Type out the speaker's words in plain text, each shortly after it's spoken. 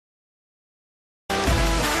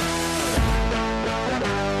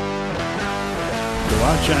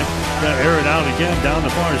Bonchak going to air it out again down the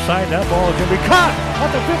far side. That ball is going to be caught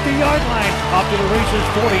at the 50-yard line. Off to the races,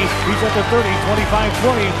 40. He's at the 30, 25,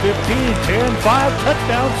 20, 15, 10, 5.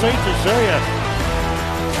 Touchdown, St. Cecilia.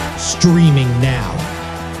 Streaming now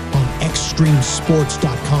on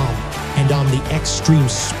extremesports.com and on the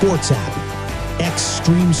Extreme Sports app.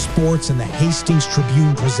 Extreme Sports and the Hastings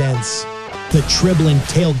Tribune presents the Tribune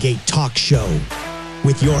Tailgate Talk Show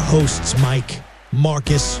with your hosts Mike,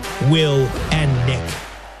 Marcus, Will, and Nick.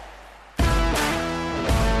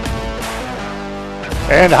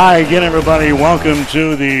 And hi again, everybody. Welcome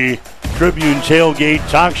to the Tribune Tailgate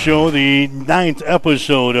Talk Show, the 9th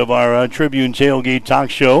episode of our Tribune Tailgate Talk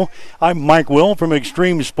Show. I'm Mike Will from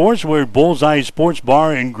Extreme Sports. We're at Bullseye Sports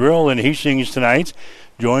Bar and Grill in Hastings tonight,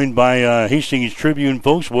 joined by Hastings Tribune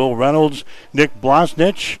folks, Will Reynolds, Nick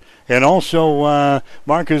Blosnich, and also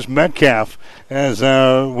Marcus Metcalf. As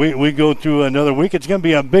we go through another week, it's going to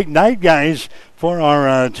be a big night, guys, for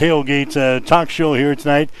our Tailgate Talk Show here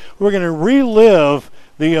tonight. We're going to relive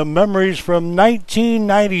the memories from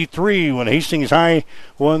 1993 when Hastings High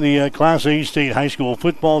won the Class A State High School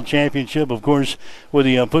Football Championship. Of course, with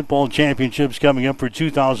the football championships coming up for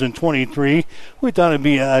 2023, we thought it'd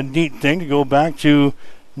be a neat thing to go back to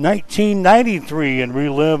 1993 and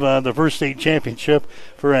relive the first state championship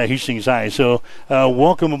for Hastings High. So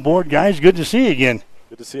welcome aboard, guys. Good to see you again.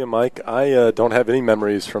 Good to see you, Mike. I don't have any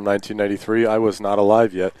memories from 1993. I was not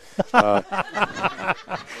alive yet.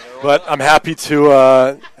 But I'm happy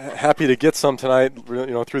to get some tonight,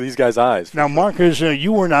 through these guys' eyes. Now, Marcus,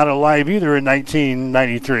 you were not alive either in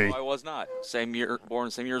 1993. No, I was not. Same year,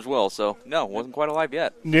 born same year as well. So no, wasn't quite alive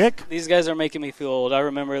yet. Nick, these guys are making me feel old. I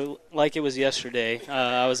remember like it was yesterday.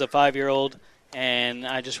 I was a 5-year-old. And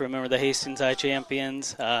I just remember the Hastings High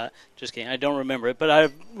champions. Just kidding. I don't remember it, but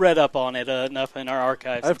I've read up on it enough in our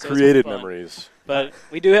archives. I have created memories. But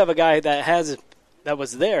we do have a guy that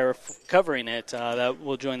was there covering it that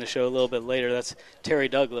will join the show a little bit later. That's Terry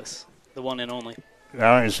Douglas, the one and only. All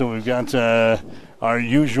right, so we've got our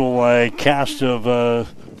usual cast of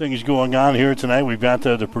things going on here tonight. We've got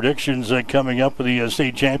the predictions coming up for the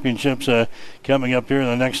state championships coming up here in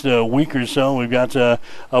the next week or so. We've got a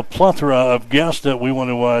plethora of guests that we want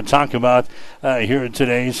to talk about here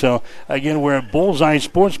today. So, again, we're at Bullseye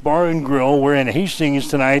Sports Bar and Grill. We're in Hastings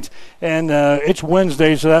tonight, and it's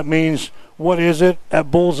Wednesday, so that means what is it at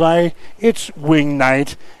Bullseye? It's wing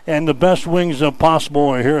night, and the best wings possible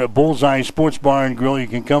are here at Bullseye Sports Bar and Grill. You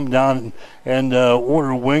can come down and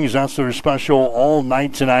order wings. That's their special all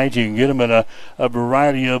night tonight. You can get them in a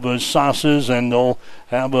variety of sauces, and they'll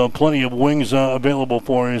have plenty of wings available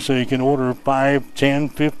for you. So you can order 5, 10,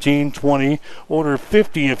 15, 20, order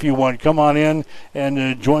 50 if you want. Come on in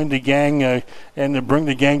and join the gang and bring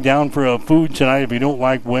the gang down for food tonight. If you don't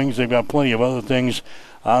like wings, they've got plenty of other things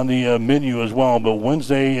on the menu as well. But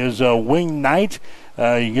Wednesday is wing night.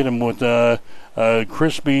 You get them with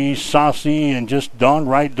crispy, saucy, and just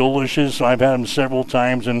downright delicious. I've had them several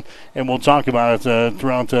times, and we'll talk about it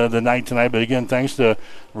throughout the night tonight. But again, thanks to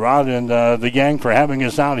Rod and the gang for having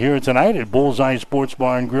us out here tonight at Bullseye Sports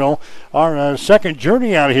Bar and Grill. Our second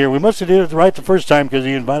journey out here. We must have did it right the first time because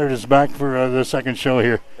he invited us back for the second show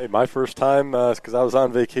here. Hey, my first time because I was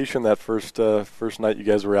on vacation that first night you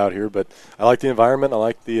guys were out here. But I like the environment. I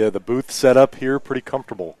like the booth setup here. Pretty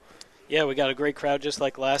comfortable. Yeah, we got a great crowd just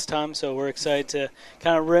like last time, so we're excited to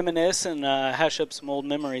kind of reminisce and hash up some old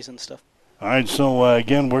memories and stuff. All right, so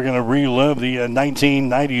again, we're going to relive the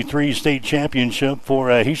 1993 state championship for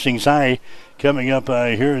Hastings High coming up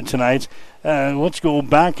here tonight. Let's go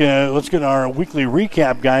back. Let's get our weekly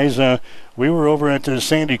recap, guys. We were over at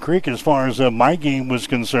Sandy Creek as far as my game was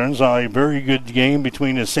concerned. Saw a very good game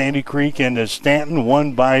between Sandy Creek and Stanton,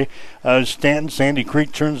 won by Stanton. Sandy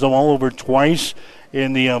Creek turns them all over twice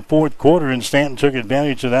in the fourth quarter, and Stanton took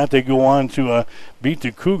advantage of that. They go on to beat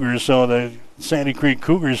the Cougars, so the Sandy Creek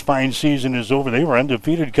Cougars' fine season is over. They were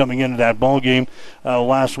undefeated coming into that ball game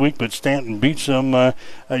last week, but Stanton beats them.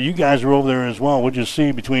 You guys were over there as well. What'd you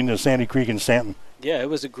see between Sandy Creek and Stanton? Yeah, it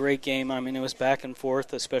was a great game. I mean, it was back and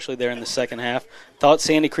forth, especially there in the second half. Thought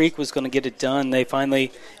Sandy Creek was going to get it done. It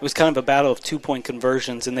was kind of a battle of 2-point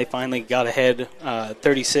conversions, and they finally got ahead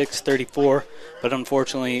 36-34. But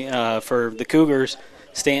unfortunately for the Cougars,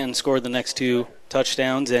 Stanton scored the next 2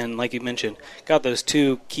 touchdowns, and like you mentioned, got those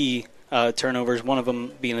 2 key turnovers, one of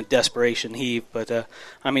them being a desperation heave. But,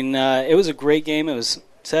 it was a great game. It was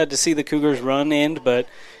sad to see the Cougars run end, but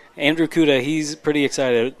Andrew Kuda, he's pretty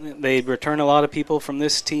excited. They return a lot of people from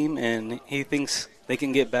this team, and he thinks they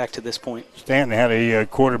can get back to this point. Stanton had a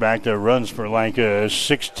quarterback that runs for like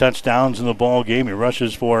 6 touchdowns in the ball game. He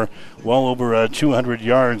rushes for well over 200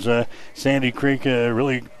 yards. Sandy Creek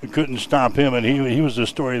really couldn't stop him, and he was the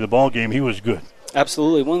story of the ball game. He was good.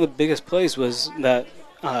 Absolutely. One of the biggest plays was that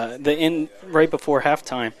the end right before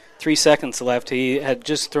halftime, 3 seconds left. He had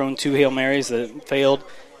just thrown 2 Hail Marys that failed,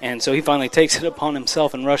 and so he finally takes it upon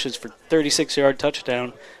himself and rushes for 36-yard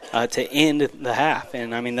touchdown to end the half.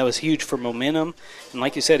 And, I mean, that was huge for momentum. And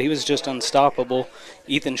like you said, he was just unstoppable.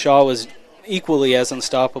 Ethan Shaw was equally as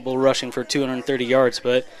unstoppable, rushing for 230 yards.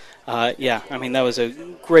 But, yeah, I mean, that was a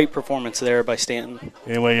great performance there by Stanton.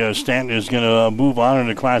 Anyway, Stanton is going to move on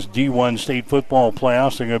into Class D1 state football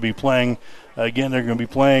playoffs. They're going to be playing, again,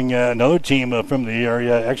 another team from the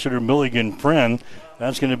area, Exeter Milligan Friend.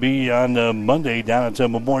 That's going to be on Monday down at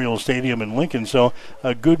Memorial Stadium in Lincoln. So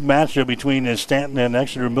a good matchup between Stanton and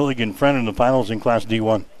Exeter Milligan Friend in the finals in Class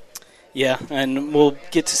D1. Yeah, and we'll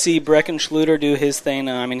get to see Breckenschluter do his thing.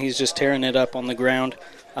 I mean, he's just tearing it up on the ground.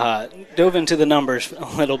 Dove into the numbers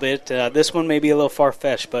a little bit. This one may be a little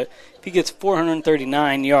far-fetched, but if he gets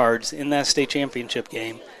 439 yards in that state championship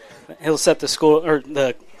game, he'll set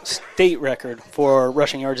the state record for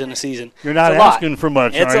rushing yards in a season. You're not asking for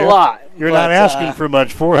much, It's are you? a lot. You're not asking for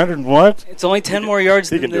much. 400 and what? It's only 10 more yards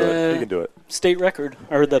than He can do it. State record,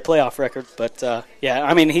 or the playoff record. But, yeah,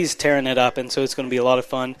 I mean, he's tearing it up, and so it's going to be a lot of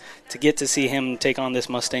fun to get to see him take on this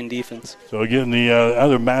Mustang defense. So, again, the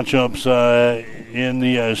other matchups in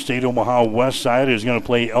the State Omaha West side is going to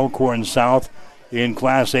play Elkhorn South in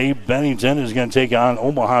Class A. Bennington is going to take on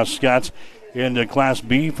Omaha Scots. In Class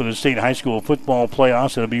B for the state high school football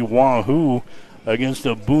playoffs, it'll be Wahoo against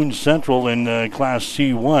Boone Central in Class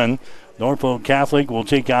C1. Norfolk Catholic will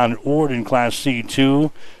take on Ord in Class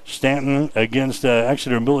C2. Stanton against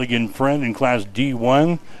Exeter Milligan Friend in Class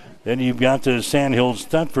D1. Then you've got Sandhills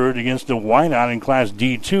Thetford against the Wynot in Class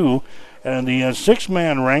D2. And the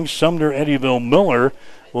 6-man ranked Sumner Eddyville Miller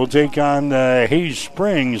will take on Hayes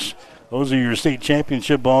Springs. Those are your state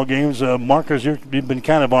championship ball games. Marcus, you've been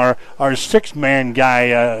kind of our 6-man guy,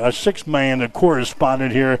 a 6-man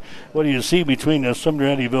correspondent here. What do you see between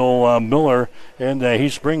Sumner Eddyville Miller and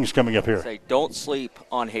Hayes Springs coming up here? Say, don't sleep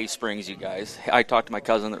on Hayes Springs, you guys. I talked to my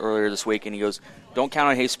cousin earlier this week, and he goes, don't count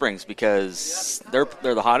on Hayes Springs because they're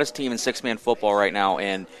the hottest team in 6-man football right now,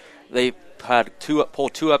 and they've had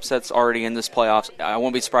pulled 2 upsets already in this playoffs. I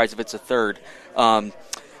won't be surprised if it's a third. When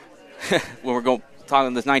we're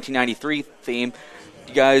talking this 1993 theme,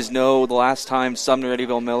 you guys know the last time Sumner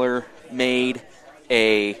Eddyville Miller made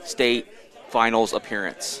a state finals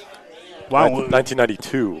appearance. Wow,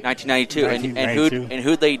 1992. 1992. And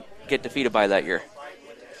who'd they get defeated by that year?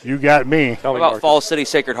 You got me. How about Falls City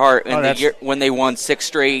Sacred Heart in the year when they won 6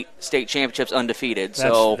 straight state championships undefeated?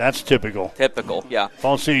 That's typical. Typical, yeah.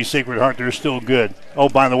 Falls City Sacred Heart, they're still good. Oh,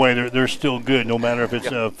 by the way, they're still good, no matter if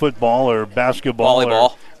it's football or basketball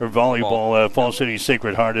or volleyball. Falls City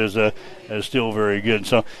Sacred Heart is still very good.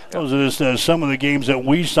 So those are just some of the games that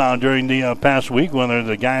we saw during the past week, whether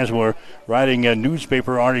the guys were writing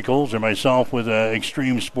newspaper articles or myself with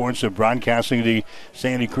Extreme Sports broadcasting the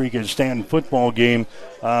Sandy Creek and Stanton football game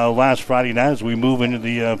last Friday night as we move into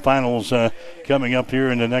the finals coming up here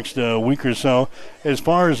in the next week or so. As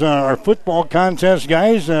far as our football contest,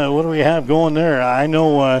 guys, what do we have going there? I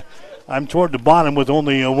know I'm toward the bottom with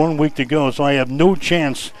only 1 week to go, so I have no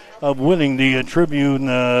chance of winning the Tribune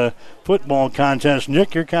football contest.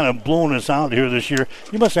 Nick, you're kind of blowing us out here this year.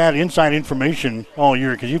 You must have had inside information all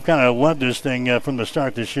year because you've kind of led this thing from the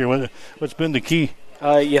start this year. What's been the key?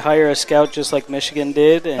 You hire a scout just like Michigan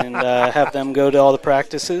did and have them go to all the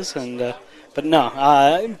practices. But no,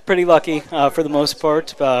 I'm pretty lucky for the most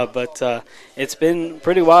part. But it's been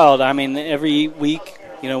pretty wild. I mean, every week,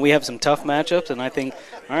 we have some tough matchups, and I think,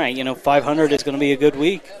 all right, 500 is going to be a good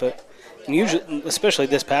week. But usually, especially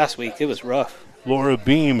this past week, it was rough. Laura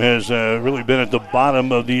Beam has really been at the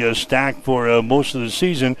bottom of the stack for most of the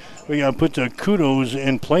season. We got to put the kudos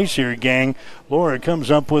in place here, gang. Laura comes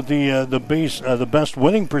up with the best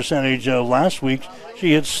winning percentage last week.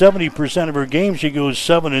 She hit 70% of her games. She goes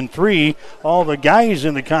 7-3. All the guys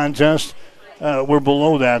in the contest were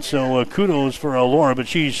below that. So kudos for Laura, but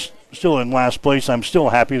she's still in last place. I'm still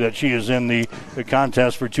happy that she is in the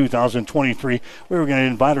contest for 2023. We were going to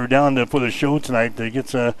invite her down for the show tonight to get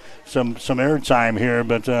some airtime here,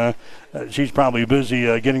 but she's probably busy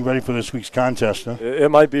getting ready for this week's contest. Huh? It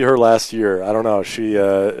might be her last year. I don't know. She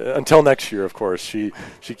until next year, of course. She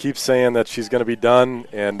keeps saying that she's going to be done,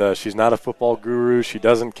 and she's not a football guru. She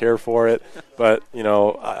doesn't care for it. But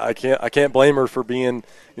I can't blame her for being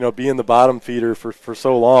the bottom feeder for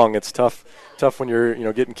so long. It's tough when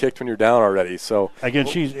you're getting kicked when you're down already. So again,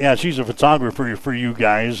 she's a photographer for you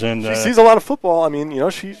guys, and she sees a lot of football. I mean,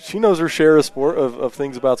 she knows her share of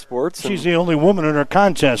things about sports. She's the only woman in her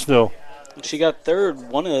contest, though. She got third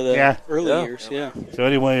one of the early years, yeah. So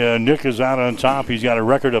anyway, Nick is out on top. He's got a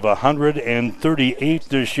record of 138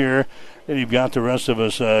 this year. Then you've got the rest of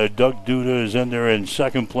us. Doug Duda is in there in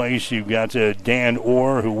second place. You've got Dan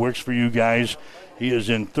Orr, who works for you guys. He is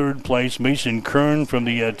in third place. Mason Kern from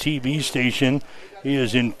the TV station. He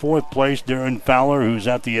is in fourth place. Darren Fowler, who's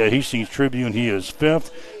at the Hastings Tribune, he is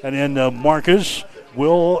fifth. And then Marcus,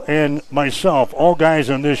 Will, and myself, all guys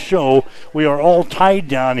on this show, we are all tied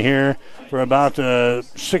down here for about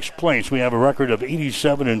sixth place. We have a record of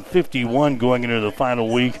 87 and 51 going into the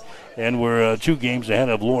final week, and we're 2 games ahead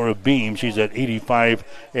of Laura Beam. She's at 85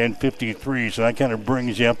 and 53, so that kind of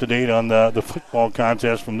brings you up to date on the football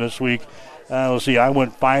contest from this week. Let's see, I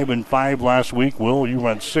went 5-5 last week. Will, you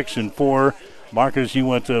went 6-4. Marcus, you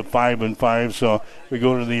went to 5-5, so we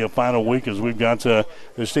go to the final week as we've got the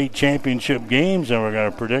state championship games, and we're going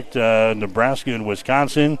to predict Nebraska and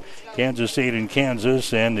Wisconsin, Kansas State and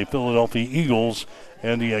Kansas, and the Philadelphia Eagles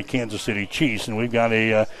and the Kansas City Chiefs. And we've got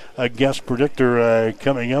a guest predictor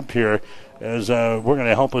coming up here as we're going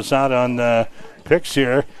to help us out on picks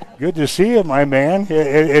here. Good to see you, my man.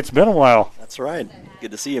 It's been a while. That's right.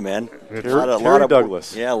 Good to see you, man. Terry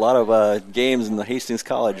Douglas. Yeah, a lot of games in the Hastings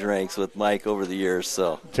College ranks with Mike over the years.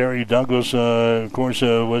 So Terry Douglas, of course,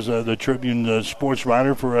 was the Tribune sports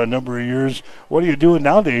writer for a number of years. What are you doing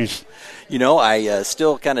nowadays? I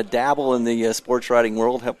still kind of dabble in the sports writing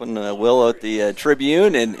world, helping Will at the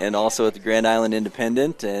Tribune and also at the Grand Island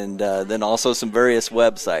Independent, and then also some various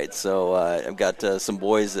websites. So I've got some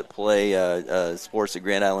boys that play sports at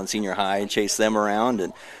Grand Island Senior High and chase them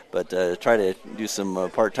around, but try to do some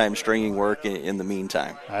part-time stringing work in the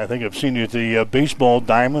meantime. I think I've seen you at the baseball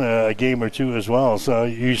diamond a game or two as well, so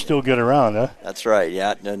you still get around, huh? That's right,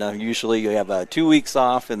 yeah. No, usually you have 2 weeks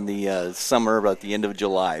off in the summer, about the end of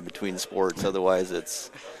July between sports. Otherwise,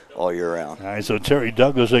 it's all year round. All right, so Terry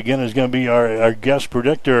Douglas, again, is going to be our guest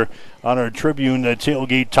predictor on our Tribune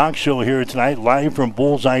Tailgate Talk Show here tonight, live from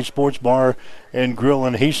Bullseye Sports Bar and Grill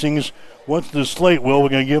in Hastings. What's the slate, Will? We're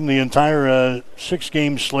going to give them the entire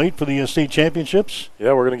 6-game slate for the state championships?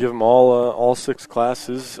 Yeah, we're going to give them all 6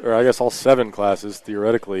 classes, or I guess all 7 classes,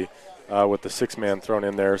 theoretically, with the 6-man thrown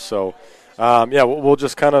in there. So, we'll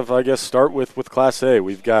just kind of, I guess, start with Class A.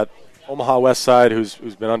 We've got Omaha West Side, who's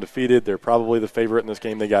been undefeated. They're probably the favorite in this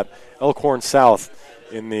game. They got Elkhorn South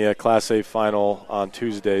in the Class A final on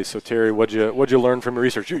Tuesday. So, Terry, what'd you learn from your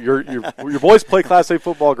research? Your boys play Class A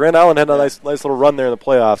football. Grand Island had a nice little run there in the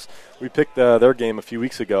playoffs. We picked their game a few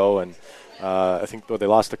weeks ago, and I think they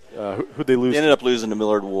lost. Who'd they lose? They ended up losing to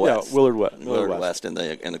Millard West. Yeah, Willard West in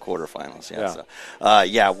the quarterfinals. Yeah.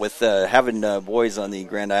 So, with having boys on the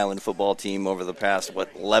Grand Island football team over the past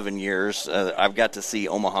 11 years, I've got to see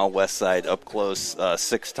Omaha West Side up close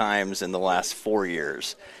 6 times in the last 4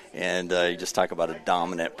 years. And you just talk about a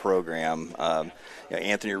dominant program.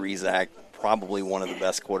 Anthony Rizak, probably one of the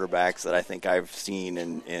best quarterbacks that I think I've seen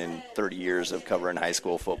in 30 years of covering high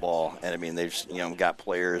school football. And I mean, they've got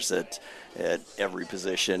players at every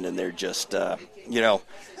position, and they're just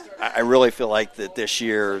I really feel like that this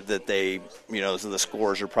year that they the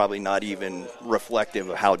scores are probably not even reflective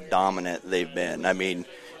of how dominant they've been. I mean,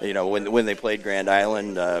 when they played Grand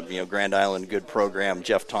Island, Grand Island, good program.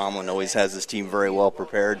 Jeff Tomlin always has his team very well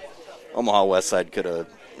prepared. Omaha West Side could have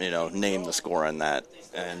named the score on that,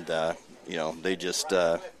 and they just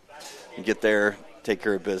get there, take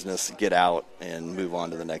care of business, get out, and move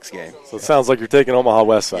on to the next game. So it sounds like you're taking Omaha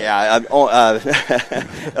West Side. Yeah,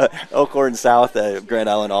 Elkhorn South, Grand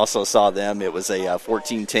Island also saw them. It was a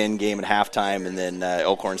 14-10 game at halftime, and then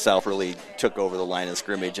Elkhorn South really took over the line of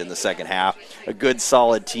scrimmage in the second half. A good,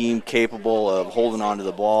 solid team capable of holding on to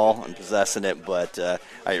the ball and possessing it, but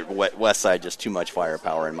West Side just too much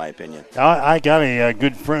firepower, in my opinion. I got a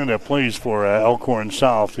good friend that plays for Elkhorn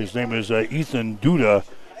South. His name is Ethan Duda.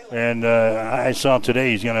 And I saw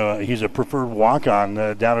today he's a preferred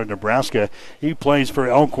walk-on down in Nebraska. He plays for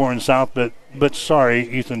Elkhorn South, but sorry,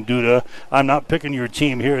 Ethan Duda, I'm not picking your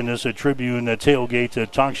team here in this Tribune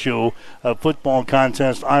Tailgate Talk Show football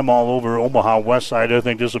contest. I'm all over Omaha West Side. I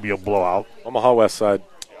think this will be a blowout. Omaha West Side.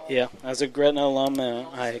 Yeah, as a Gretna alum,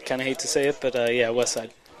 I kind of hate to say it, but West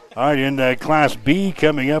Side. All right, in Class B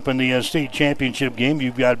coming up in the state championship game,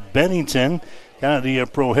 you've got Bennington, kind of the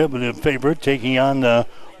prohibitive favorite, taking on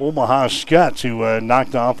Omaha Scots, who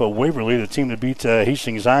knocked off Waverly, the team that beat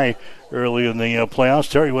Hastings High early in the playoffs.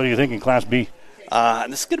 Terry, what do you think in Class B?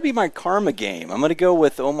 This is going to be my karma game. I'm going to go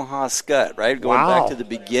with Omaha Skutt, right? Going back to the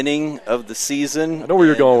beginning of the season. I know where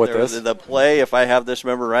you're going with this. The play, if I have this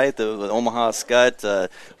remember right, the Omaha Skutt,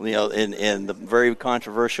 in the very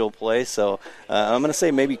controversial play. So I'm going to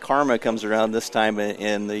say maybe karma comes around this time,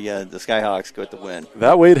 and the Skyhawks go to win.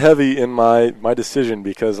 That weighed heavy in my decision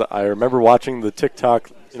because I remember watching the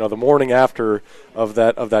TikTok, the morning after of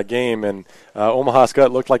that game, and Omaha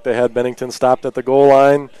Skutt looked like they had Bennington stopped at the goal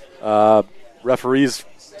line. Referees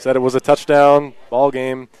said it was a touchdown ball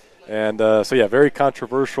game, and very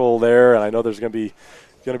controversial there. And I know there's going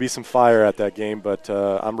to be some fire at that game, but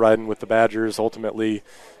I'm riding with the Badgers. Ultimately,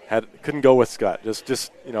 couldn't go with Skutt.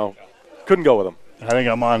 Just couldn't go with them. I think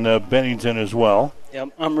I'm on Bennington as well. Yep,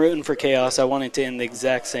 I'm rooting for chaos. I want it to end the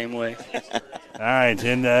exact same way. All right,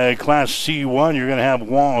 in Class C1, you're going to have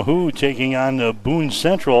Wahoo taking on Boone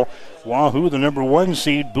Central. Wahoo, the number 1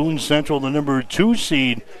 seed. Boone Central, the number 2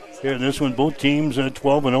 seed. Here, this one, both teams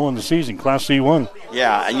 12-0 in the season, Class C1.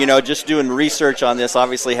 Yeah, just doing research on this,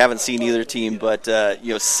 obviously haven't seen either team, but,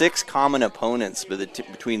 6 common opponents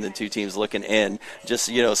between the two teams looking in.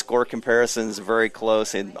 Just, score comparisons very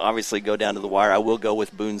close and obviously go down to the wire. I will go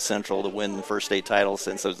with Boone Central to win the first state title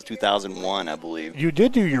since it was 2001, I believe. You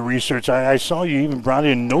did do your research. I saw you even brought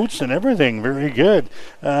in notes and everything. Very good.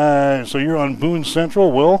 So you're on Boone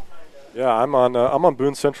Central, Will? Yeah, I'm on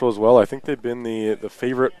Boone Central as well. I think they've been the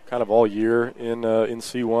favorite kind of all year in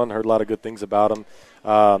C1. Heard a lot of good things about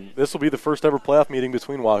them. This will be the first ever playoff meeting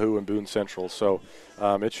between Wahoo and Boone Central, so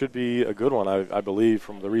it should be a good one, I believe,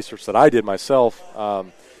 from the research that I did myself.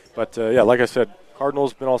 But like I said,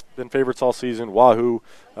 Cardinals been favorites all season. Wahoo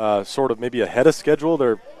sort of maybe ahead of schedule.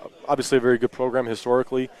 They're obviously a very good program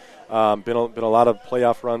historically. Been a lot of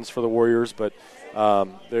playoff runs for the Warriors, but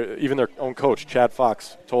even their own coach, Chad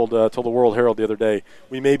Fox, told the World Herald the other day,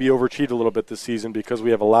 we may be overachieved a little bit this season because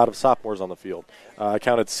we have a lot of sophomores on the field. I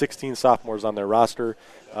counted 16 sophomores on their roster.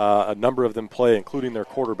 A number of them play, including their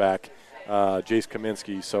quarterback, Jace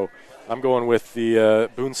Kaminsky. So I'm going with the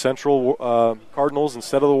Boone Central Cardinals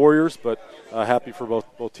instead of the Warriors, but happy for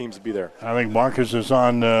both teams to be there. I think Marcus is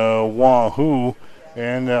on Wahoo.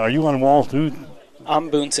 And are you on Wahoo?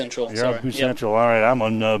 I'm Boone Central. You're on Boone Central. All right, I'm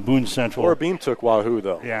on Boone Central. Laura Beam took Wahoo,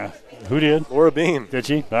 though. Yeah. Who did? Laura Beam. Did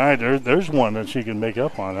she? All right, there's one that she can make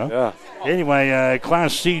up on, huh? Yeah. Anyway,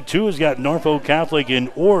 Class C2 has got Norfolk Catholic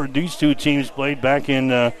and Ord. These two teams played back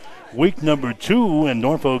in week number 2, and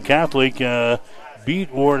Norfolk Catholic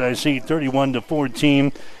beat Ord, I see,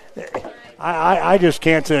 31-14. I just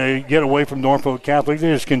can't get away from Norfolk Catholic.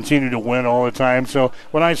 They just continue to win all the time. So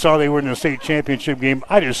when I saw they were in the state championship game,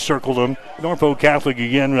 I just circled them. Norfolk Catholic,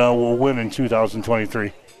 again, will win in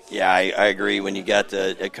 2023. Yeah, I agree. When you got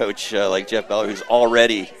a coach like Jeff Beller, who's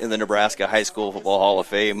already in the Nebraska High School Football Hall of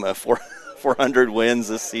Fame, 400 wins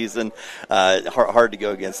this season, hard to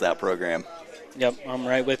go against that program. Yep, I'm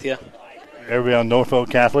right with you. Everybody on Norfolk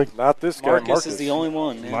Catholic? Not this guy, Marcus is the only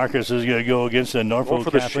one. Yeah. Marcus is going to go against the Norfolk for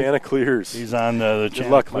the Catholic. Chanticleers. He's on the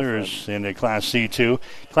Chanticleers in the Class C2.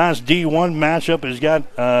 Class D1 matchup has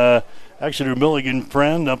got Exeter Milligan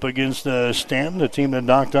Friend up against Stanton, the team that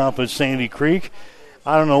knocked off at Sandy Creek.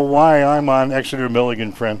 I don't know why I'm on Exeter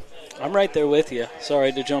Milligan Friend. I'm right there with you.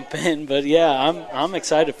 Sorry to jump in, but yeah, I'm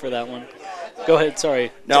excited for that one. Go ahead,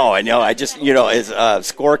 sorry. No, I know. I just, as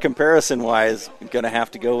score comparison-wise, I'm going to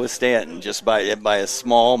have to go with Stanton just by a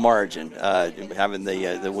small margin, having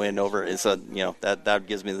the win over. So, that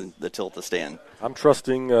gives me the tilt to Stanton. I'm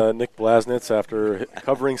trusting Nick Blasnitz after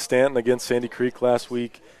covering Stanton against Sandy Creek last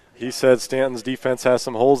week. He said Stanton's defense has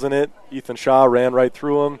some holes in it. Ethan Shaw ran right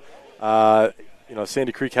through him.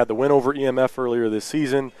 Sandy Creek had the win over EMF earlier this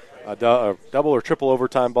season, a double or triple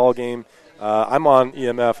overtime ball game. I'm on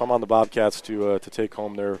EMF. I'm on the Bobcats to take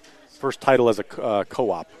home their first title as a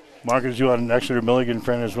co-op. Marcus, you on Exeter Milligan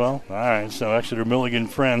Friend as well? All right, so Exeter Milligan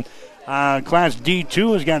Friend. Class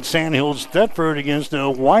D2 has got Sandhills Thetford against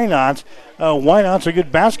Wynot. Wynot's a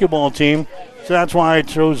good basketball team, so that's why I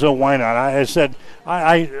chose Wynot. I said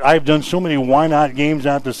I've done so many Wynot games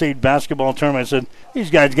at the state basketball tournament. I said, these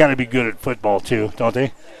guys got to be good at football too, don't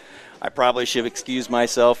they? I probably should excuse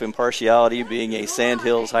myself impartiality being a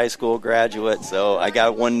Sandhills High School graduate, so I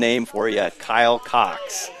got one name for you, Kyle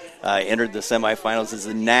Cox. Entered the semifinals as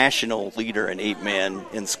the national leader in 8-man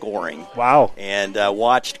in scoring. Wow. And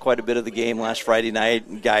watched quite a bit of the game last Friday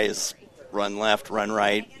night. Guys run left, run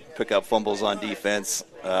right, pick up fumbles on defense.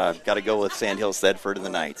 Got to go with Sandhills Thetford and the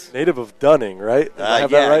Knights. Native of Dunning, right?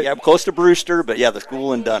 That right? Yeah, close to Brewster, but the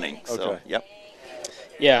school in Dunning. Okay. So, yep.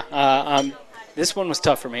 Yeah, this one was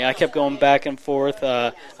tough for me. I kept going back and forth.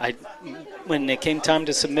 When it came time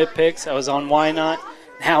to submit picks, I was on Why Not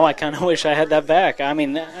now I kind of wish I had that back. I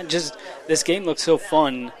mean, just this game looks so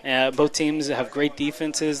fun. Both teams have great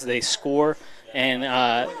defenses. They score, and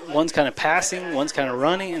one's kind of passing, one's kind of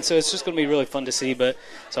running, and so it's just going to be really fun to see.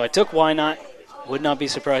 So I took Why Not. Would not be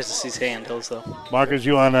surprised to see Sandhills, though. Marcus,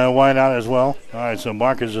 you on Why Not as well? All right, so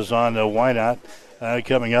Marcus is on Why Not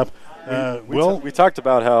coming up. We talked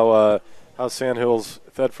about how Sandhills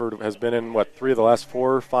Thetford has been in, 3 of the last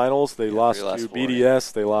 4 finals. They lost to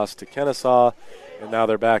BDS, they lost to Kennesaw, and now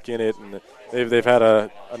they're back in it. And they've had a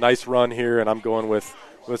nice run here, and I'm going with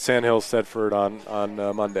Sandhills Thetford on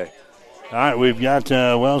Monday. All right, we've got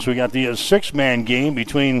we got the 6-man game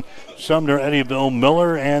between Sumner, Eddyville,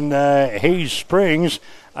 Miller, and Hayes Springs.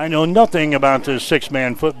 I know nothing about the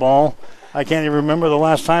 6-man football. I can't even remember the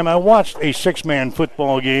last time I watched a 6-man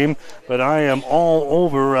football game, but I am all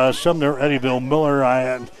over Sumner, Eddyville, Miller.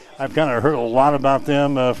 I've kind of heard a lot about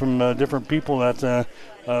them from different people that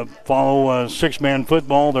follow 6-man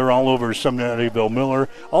football. They're all over Sumner, Eddyville, Miller.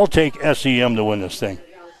 I'll take SEM to win this thing.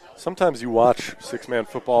 Sometimes you watch 6-man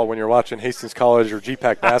football when you're watching Hastings College or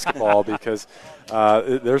GPAC basketball because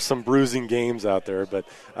there's some bruising games out there. But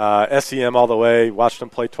SEM all the way. Watched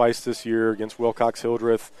them play twice this year against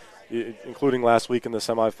Wilcox-Hildreth, including last week in the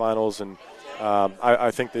semifinals. And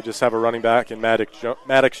I think they just have a running back in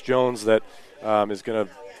Maddox Jones that is going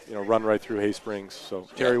to run right through Hay Springs. So,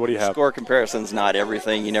 Terry, what do you have? Score comparison's not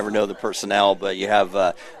everything. You never know the personnel, but you have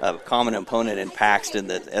a common opponent in Paxton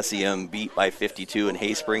that SEM beat by 52 and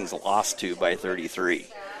Hay Springs lost to by 33.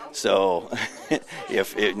 So,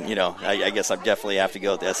 I guess I definitely have to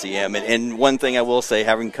go with SEM. And one thing I will say,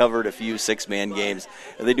 having covered a few 6-man games,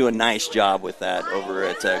 they do a nice job with that over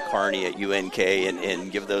at Kearney at UNK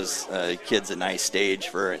and give those kids a nice stage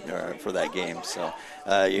for that game. So,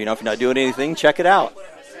 if you're not doing anything, check it out.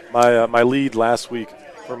 My lead last week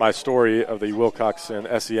for my story of the Wilcox and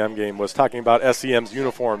SEM game was talking about SEM's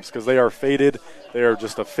uniforms because they are faded. They are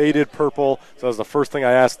just a faded purple. So that was the first thing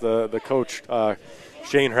I asked the coach,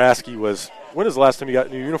 Shane Hraske, was, when is the last time you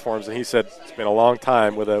got new uniforms? And he said, it's been a long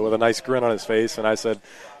time, with a nice grin on his face. And I said,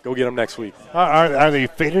 go get them next week. Are they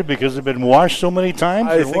faded because they've been washed so many times?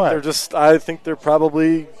 I think they're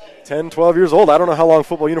probably 10, 12 years old. I don't know how long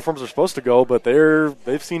football uniforms are supposed to go, but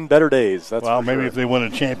they've seen better days. Maybe if they win a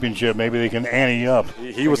championship, maybe they can ante up.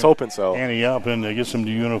 He was hoping so. Ante up and get some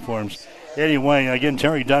new uniforms. Anyway, again,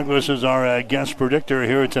 Terry Douglas is our guest predictor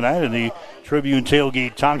here tonight in the Tribune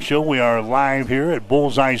Tailgate Talk Show. We are live here at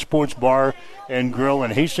Bullseye Sports Bar and Grill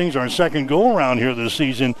in Hastings, our second go-around here this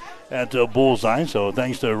season at Bullseye. So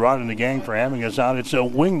thanks to Rod and the gang for having us out. It's a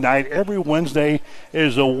wing night. Every Wednesday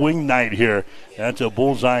is a wing night here at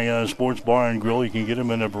Bullseye Sports Bar and Grill. You can get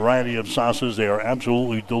them in a variety of sauces. They are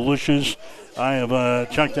absolutely delicious. I have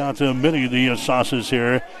checked out many of the sauces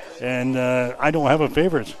here, and I don't have a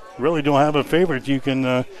favorite. Really don't have a favorite. You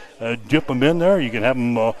can dip them in there. You can have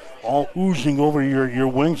them all oozing over your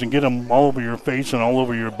wings and get them all over your face and all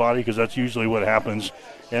over your body, because that's usually what happens.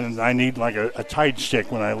 And I need like a Tide stick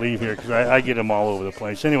when I leave here, because I get them all over the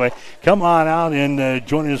place. Anyway, come on out and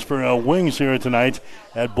join us for wings here tonight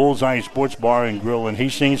at Bullseye Sports Bar and Grill in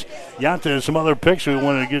Hastings. Got some other picks we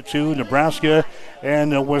wanted to get to. Nebraska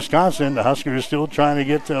and Wisconsin. The Huskers still trying to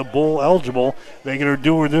get bowl eligible. They going to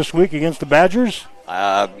do it this week against the Badgers?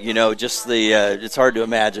 It's hard to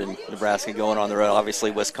imagine Nebraska going on the road. Obviously,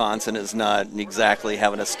 Wisconsin is not exactly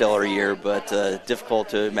having a stellar year, but difficult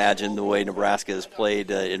to imagine the way Nebraska has played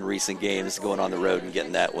in recent games going on the road and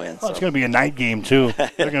getting that win. Well, it's going to be a night game, too.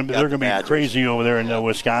 They're going to be crazy over there in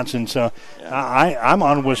Wisconsin. So I'm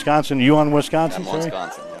on Wisconsin. You on Wisconsin? I'm on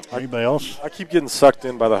Wisconsin. Yeah. Anybody else? I keep getting sucked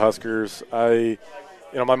in by the Huskers.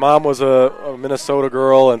 My mom was a Minnesota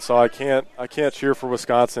girl, and so I can't cheer for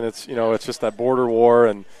Wisconsin. It's it's just that border war,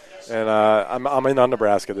 and I'm in on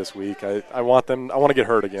Nebraska this week. I want to get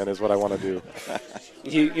hurt again is what I want to do.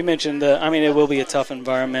 You mentioned it will be a tough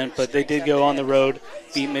environment, but they did go on the road,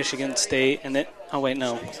 beat Michigan State, and then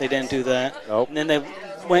they didn't do that. Nope. And then they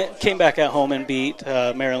came back at home and beat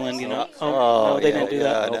Maryland. They didn't do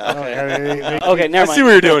that. No. Okay, never mind. I see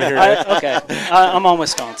what you're doing here. I'm on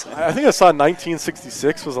Wisconsin. I think I saw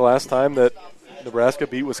 1966 was the last time that Nebraska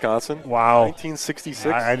beat Wisconsin. Wow.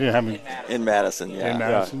 1966. I didn't have him in Madison. Yeah. In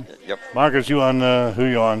Madison. Yeah. Yep. Marcus, who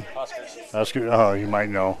you on? Huskers. Oh, you might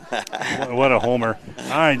know. What a homer. All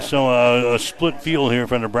right, so a split field here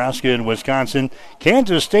for Nebraska and Wisconsin.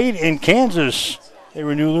 Kansas State and Kansas, they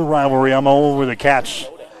renew their rivalry. I'm all over the Cats.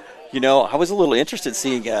 I was a little interested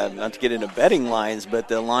seeing, not to get into betting lines, but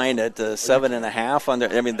the line at 7.5 on there.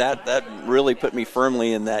 I mean, that really put me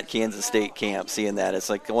firmly in that Kansas State camp, seeing that. It's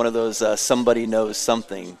like one of those somebody knows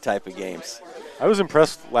something type of games. I was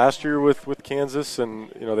impressed last year with Kansas,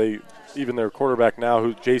 and, even their quarterback now,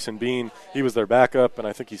 who's Jason Bean, he was their backup, and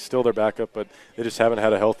I think he's still their backup, but they just haven't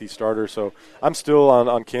had a healthy starter. So I'm still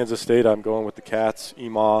on Kansas State. I'm going with the Cats,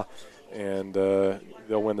 Emaw, and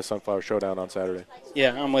they'll win the Sunflower Showdown on Saturday.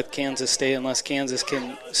 Yeah, I'm with Kansas State unless Kansas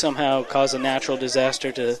can somehow cause a natural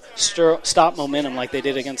disaster to stop momentum like they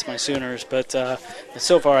did against my Sooners. But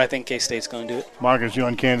so far, I think K-State's going to do it. Marcus, you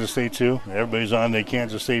on Kansas State too? Everybody's on the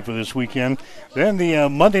Kansas State for this weekend. Then the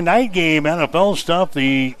Monday night game, NFL stuff,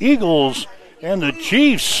 the Eagles and the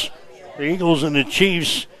Chiefs. The Eagles and the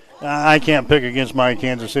Chiefs. I can't pick against my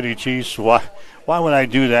Kansas City Chiefs. Why would I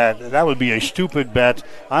do that? That would be a stupid bet.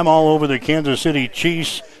 I'm all over the Kansas City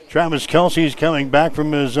Chiefs. Travis Kelce's coming back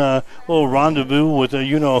from his little rendezvous with a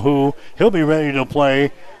you-know-who. He'll be ready to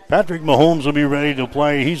play. Patrick Mahomes will be ready to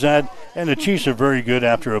play. And the Chiefs are very good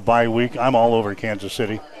after a bye week. I'm all over Kansas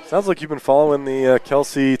City. Sounds like you've been following the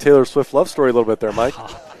Kelce-Taylor Swift love story a little bit there, Mike.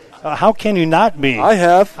 How can you not be? I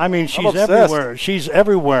have. I mean, she's everywhere. She's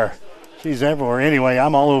everywhere. She's everywhere. Anyway,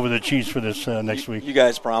 I'm all over the Chiefs for this next week. You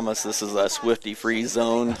guys promised this is a Swiftie-free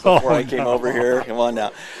zone before I came over here. Come on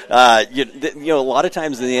now. A lot of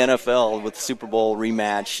times in the NFL with the Super Bowl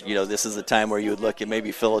rematch, this is a time where you would look at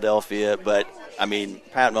maybe Philadelphia. But, I mean,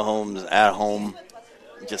 Pat Mahomes at home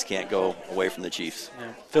just can't go away from the Chiefs.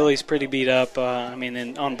 Yeah. Philly's pretty beat up,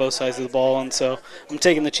 on both sides of the ball. And so I'm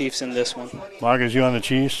taking the Chiefs in this one. Marcus, you on the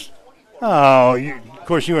Chiefs? Oh, of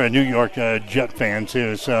course, you are a New York Jet fan,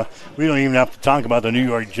 too, so we don't even have to talk about the New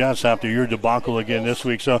York Jets after your debacle again this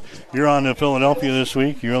week. So you're on Philadelphia this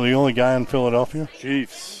week. You're the only guy in Philadelphia?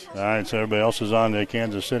 Chiefs. All right, so everybody else is on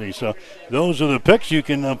Kansas City. So those are the picks. You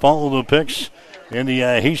can follow the picks in the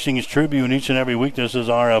Hastings Tribune each and every week. This is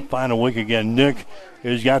our final week again. Nick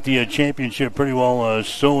has got the championship pretty well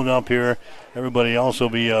sewn up here. Everybody else will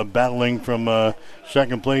be battling from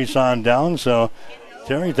second place on down, so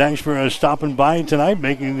Terry, thanks for stopping by tonight,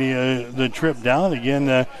 making the trip down.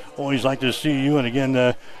 Again, always like to see you. And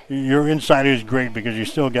again, your insight is great because you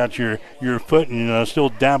still got your foot and still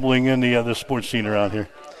dabbling in the sports scene around here.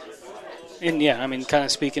 And, kind of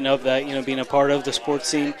speaking of that, being a part of the sports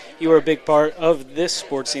scene, you were a big part of this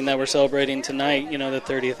sports scene that we're celebrating tonight, the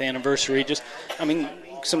 30th anniversary.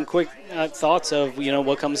 Some quick thoughts of,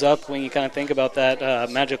 what comes up when you kind of think about that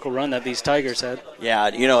magical run that these Tigers had. Yeah,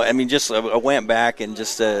 I went back and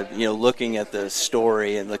just, looking at the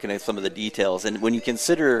story and looking at some of the details. And when you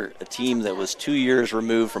consider a team that was 2 years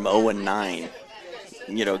removed from 0-9,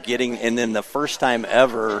 getting, and then the first time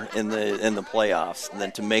ever in the playoffs, and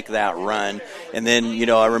then to make that run. And then,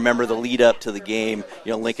 I remember the lead up to the game,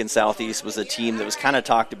 Lincoln Southeast was a team that was kind of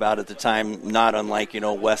talked about at the time, not unlike,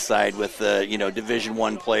 West Side with, Division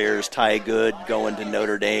I players, Ty Good going to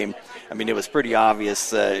Notre Dame. I mean, it was pretty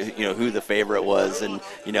obvious, who the favorite was, and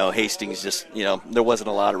Hastings just, there wasn't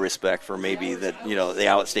a lot of respect for maybe that, the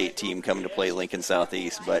outstate team coming to play Lincoln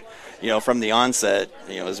Southeast. But from the onset,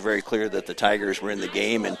 it was very clear that the Tigers were in the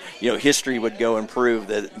game, and history would go and prove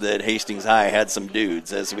that Hastings High had some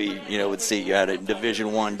dudes, as we would see. You had a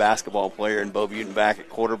Division I basketball player in Bo Butenbach at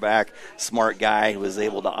quarterback, smart guy who was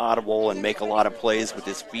able to audible and make a lot of plays with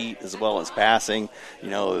his feet as well as passing.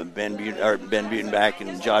 Ben Butenbach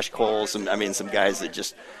and Josh Cole. Some guys that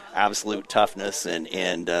just absolute toughness,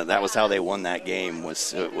 and that was how they won that game.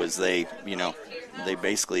 Was they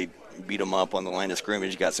basically beat them up on the line of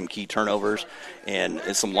scrimmage, got some key turnovers and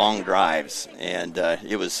some long drives, and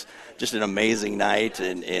it was just an amazing night,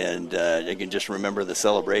 and I can just remember the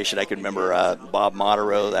celebration. I can remember Bob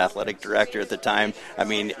Mottero, the athletic director at the time. I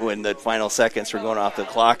mean, when the final seconds were going off the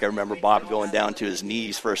clock, I remember Bob going down to his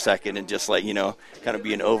knees for a second and just kind of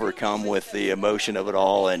being overcome with the emotion of it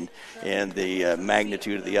all and the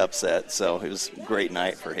magnitude of the upset. So it was a great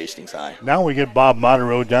night for Hastings High. Now we get Bob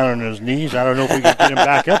Mottero down on his knees. I don't know if we can get him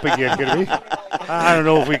back up again, could we? I don't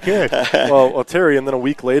know if we could. Well, Terry, and then a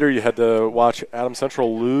week later you had to watch Adams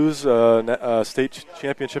Central lose state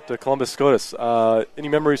championship to Columbus SCOTUS. Any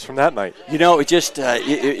memories from that night? It just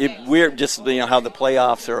weird, just how the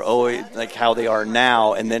playoffs are always like how they are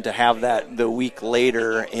now, and then to have that the week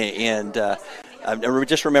later, and I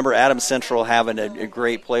just remember Adams Central having a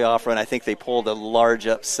great playoff run. I think they pulled a large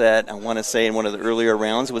upset. I want to say in one of the earlier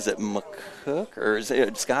rounds, was it McCook or is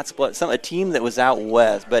it Scottsbluff? A team that was out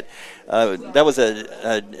west, but that was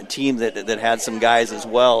a team that had some guys as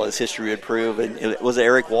well, as history would prove. And it was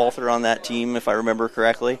Eric Walther on that team, if I remember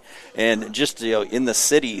correctly. And just in the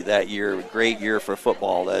city that year, great year for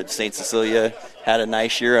football. St. Cecilia had a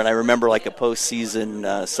nice year, and I remember like a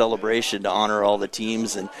postseason celebration to honor all the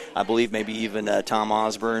teams, and I believe maybe even Tom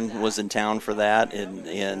Osborne was in town for that,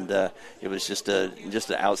 and it was just an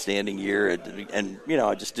outstanding year, and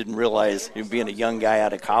I just didn't realize, being a young guy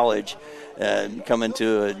out of college, coming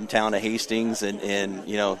to a town of Hastings, and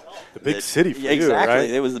the big city for exactly, you, right?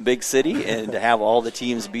 It was the big city, and to have all the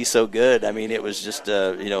teams be so good, I mean, it was just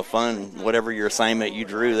fun. Whatever your assignment you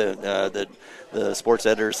drew that the sports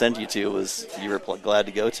editor sent you to you were glad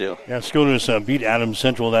to go to. Yeah, Scotus beat Adams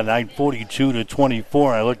Central that night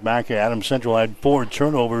 42-24. I look back at Adams Central had 4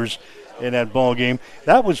 turnovers in that ball game.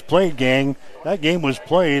 That was played, gang. That game was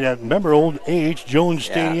played at, remember, old A.H. Jones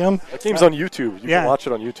Stadium? That game's on YouTube. You can watch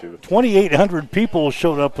it on YouTube. 2,800 people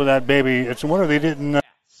showed up for that baby. It's a wonder they didn't.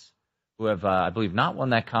 Who have, I believe, not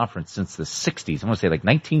won that conference since the 60s. I want to say like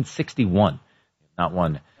 1961. Not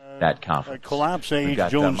won that conference. Collapse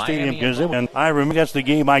A.H. Jones Stadium, and I remember that's the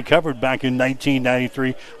game I covered back in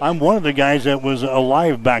 1993. I'm one of the guys that was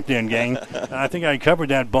alive back then, gang. I think I covered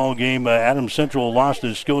that ball game. Adams Central lost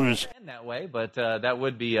to Scotus. That way, but that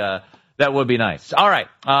would be nice. All right,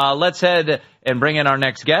 let's head and bring in our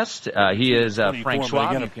next guest. He is Frank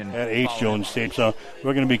Schwab. Again, at H. Jones State. So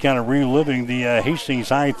we're going to be kind of reliving the Hastings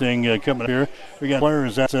High thing coming up here. We got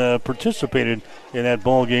players that participated in that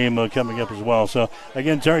ball game coming up as well. So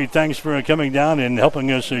again, Terry, thanks for coming down and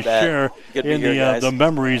helping us share in the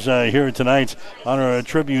memories here tonight on our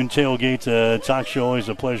Tribune Tailgate talk show. Always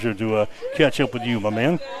a pleasure to catch up with you, my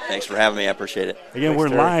man. Thanks for having me. I appreciate it. Again, Thanks, we're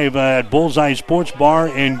Terry. live at Bullseye Sports Bar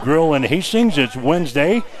and Grill in Hastings. It's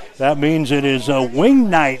Wednesday. That means it is a wing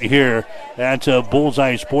night here at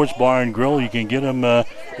Bullseye Sports Bar and Grill. You can get them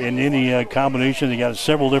in any combination. They got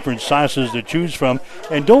several different sauces to choose from.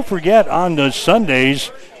 And don't forget, on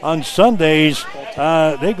Sundays,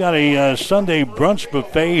 they've got a Sunday brunch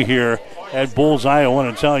buffet here at Bullseye I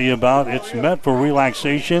want to tell you about. It's meant for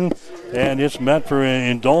relaxation, and it's meant for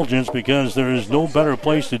indulgence, because there is no better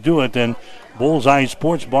place to do it than Bullseye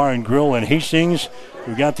Sports Bar and Grill in Hastings.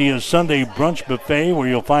 We've got the Sunday brunch buffet where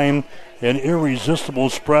you'll find an irresistible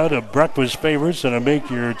spread of breakfast favorites that'll make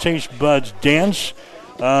your taste buds dance.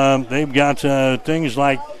 They've got things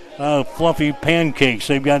like fluffy pancakes.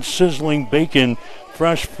 They've got sizzling bacon,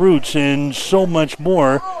 fresh fruits, and so much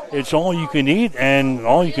more. It's all you can eat and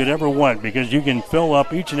all you could ever want, because you can fill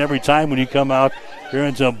up each and every time when you come out here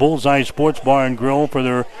into Bullseye Sports Bar and Grill for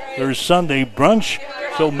their Sunday brunch.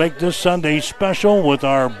 So make this Sunday special with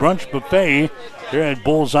our brunch buffet here at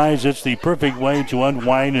Bullseye's. It's the perfect way to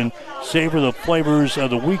unwind and savor the flavors of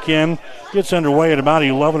the weekend. Gets underway at about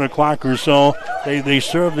 11 o'clock or so. They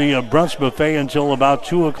serve the brunch buffet until about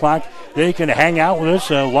 2 o'clock. They can hang out with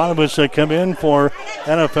us. A lot of us come in for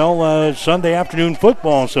NFL Sunday afternoon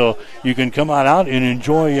football, so you can come on out and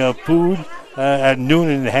enjoy food at noon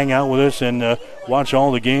and hang out with us and watch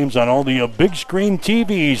all the games on all the big screen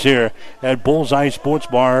TVs here at Bullseye Sports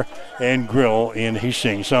Bar and Grill in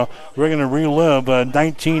Hastings. So we're going to relive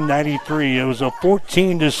 1993. It was a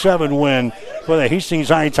 14-7 win for the Hastings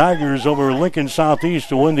High Tigers over Lincoln Southeast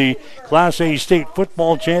to win the Class A State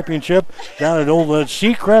Football Championship down at old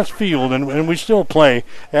Seacrest Field, and we still play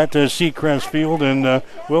at Seacrest Field. And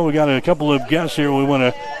we got a couple of guests here. We want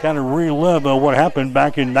to kind of relive what happened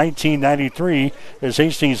back in 1993 as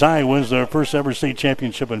Hastings High wins their first ever state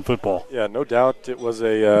championship in football. Yeah, no doubt it was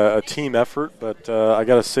a team effort, but I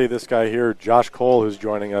got to say, this guy here, Josh Cole, who's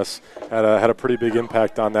joining us, had a pretty big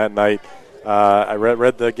impact on that night. I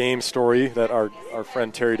read the game story that our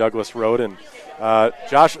friend Terry Douglas wrote, and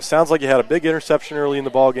Josh, sounds like you had a big interception early in the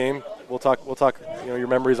ball game. We'll talk. Your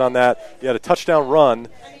memories on that. You had a touchdown run,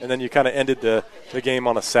 and then you kind of ended the game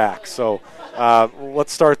on a sack. So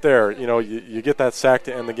let's start there. You get that sack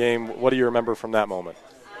to end the game. What do you remember from that moment?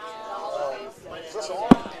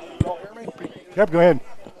 Yep, go ahead.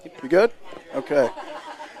 You good? Okay.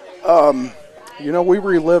 We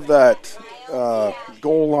relived that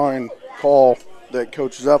goal line call that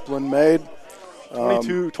Coach Zeppelin made.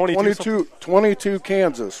 22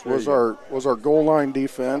 Kansas was our goal line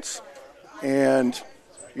defense, and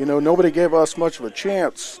nobody gave us much of a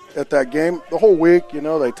chance at that game. The whole week,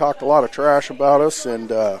 they talked a lot of trash about us,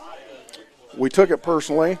 and we took it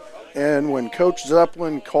personally. And when Coach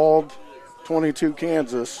Zeppelin called 22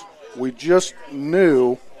 Kansas, we just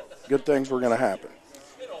knew good things were going to happen.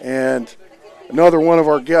 And another one of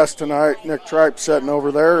our guests tonight, Nick Tripe, sitting over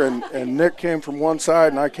there, and Nick came from one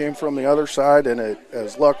side and I came from the other side, and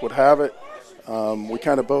as luck would have it, we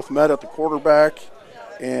kind of both met at the quarterback.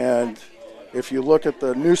 And if you look at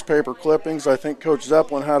the newspaper clippings, I think Coach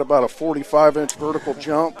Zeppelin had about a 45-inch vertical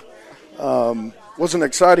jump. Was an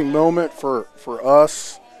exciting moment for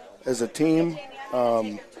us as a team.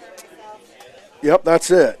 Yep, that's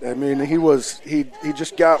it. I mean, he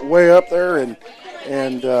just got way up there, and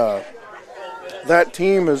that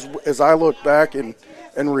team, as I look back and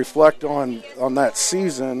reflect on that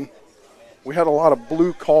season, we had a lot of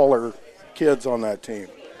blue-collar kids on that team.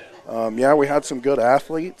 We had some good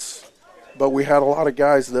athletes, but we had a lot of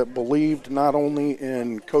guys that believed not only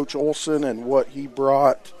in Coach Olson and what he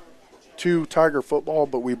brought to Tiger football,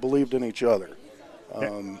 but we believed in each other.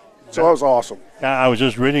 So that was awesome. I was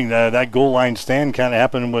just reading that goal line stand kind of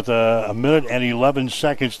happened with a minute and 11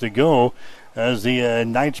 seconds to go as the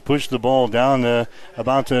Knights pushed the ball down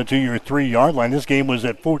about to your 3-yard line. This game was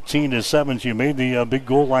at 14-7, so you made the big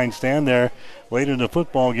goal line stand there late in the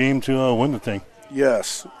football game to win the thing.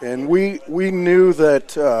 Yes, and we knew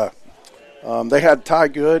that they had Ty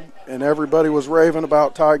Good, and everybody was raving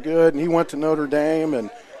about Ty Good, and he went to Notre Dame,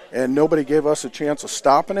 and nobody gave us a chance of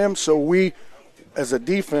stopping him. So we, as a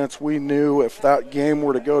defense, we knew if that game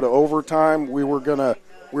were to go to overtime, we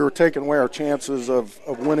were taking away our chances of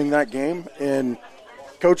winning that game. And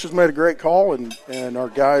coaches made a great call, and our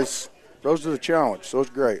guys rose to the challenge. So it was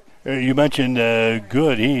great. You mentioned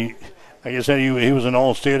Good. Like I said, he was an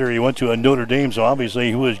all-stater. He went to a Notre Dame, so obviously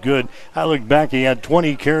he was good. I looked back, he had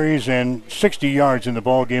 20 carries and 60 yards in the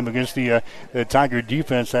ball game against the Tiger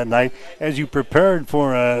defense that night. As you prepared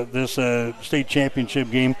for this state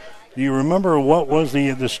championship game, do you remember what was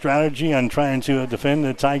the strategy on trying to defend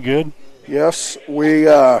the Ty Good? Yes, we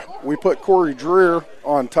put Corey Dreer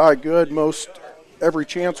on Ty Good most every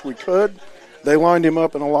chance we could. They lined him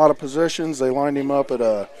up in a lot of positions. They lined him up at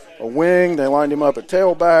a wing. They lined him up at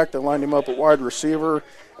tailback. They lined him up at wide receiver.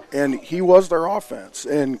 And he was their offense.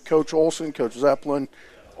 And Coach Olson, Coach Zeppelin,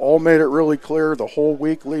 all made it really clear the whole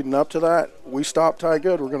week leading up to that, we stopped Ty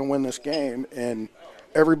Good, we're going to win this game. And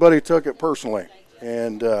everybody took it personally.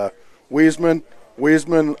 And Wiesman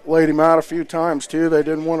laid him out a few times, too. They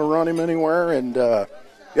didn't want to run him anywhere. And,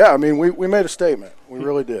 we made a statement. We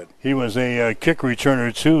really did. He was a kick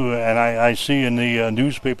returner, too, and I see in the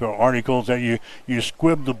newspaper articles that you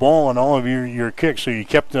squibbed the ball on all of your kicks, so you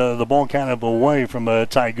kept the ball kind of away from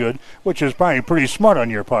Ty Good, which is probably pretty smart on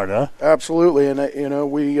your part, huh? Absolutely, and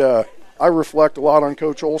I reflect a lot on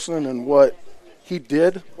Coach Olson and what he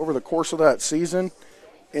did over the course of that season,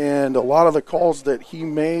 and a lot of the calls that he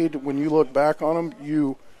made, when you look back on them,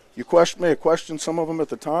 you may have questioned some of them at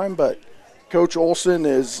the time, but Coach Olson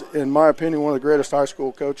is, in my opinion, one of the greatest high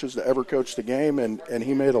school coaches to ever coach the game, and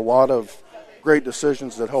he made a lot of great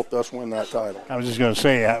decisions that helped us win that title. I was just going to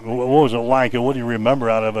say, what was it like, and what do you remember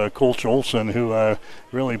out of Coach Olson, who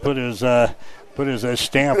really put his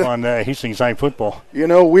stamp on Hastings High football?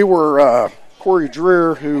 We were Corey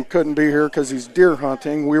Dreer, who couldn't be here because he's deer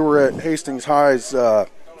hunting. We were at Hastings High's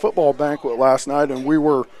football banquet last night, and we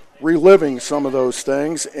were reliving some of those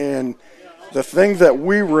things, and the thing that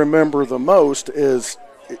we remember the most is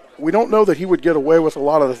we don't know that he would get away with a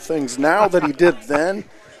lot of the things now that he did then.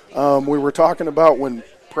 We were talking about when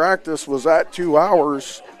practice was at 2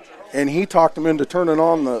 hours, and he talked them into turning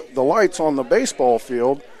on the lights on the baseball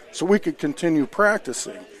field so we could continue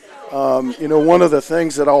practicing. One of the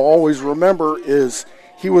things that I'll always remember is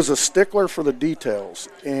he was a stickler for the details,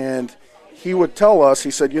 and he would tell us,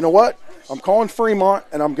 he said, you know what? I'm calling Fremont,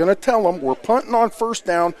 and I'm going to tell them we're punting on first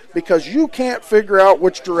down because you can't figure out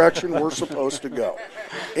which direction we're supposed to go.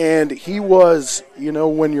 And he was,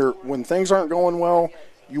 when things aren't going well,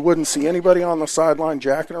 you wouldn't see anybody on the sideline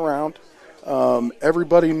jacking around.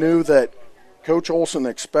 Everybody knew that Coach Olson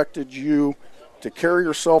expected you to carry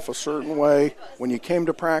yourself a certain way. When you came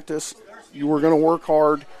to practice, you were going to work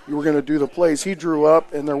hard. You were going to do the plays he drew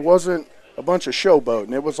up, and there wasn't a bunch of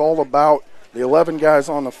showboating. It was all about the 11 guys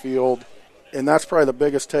on the field. And that's probably the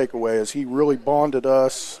biggest takeaway is he really bonded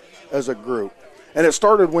us as a group. And it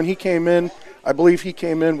started when he came in. I believe he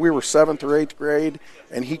came in, we were 7th or 8th grade,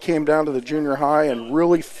 and he came down to the junior high and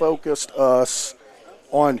really focused us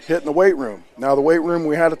on hitting the weight room. Now, the weight room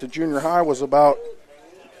we had at the junior high was about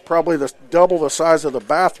probably double the size of the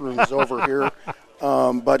bathrooms over here.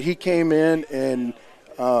 But he came in, and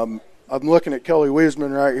I'm looking at Kelly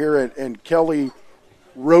Wiesman right here, and Kelly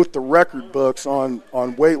wrote the record books on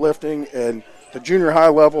weightlifting and the junior high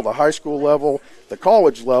level, the high school level, the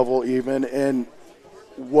college level even. And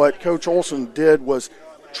what Coach Olson did was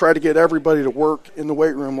try to get everybody to work in the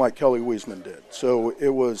weight room like Kelly Wiesman did. So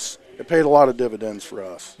it paid a lot of dividends for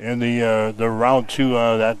us. And the route to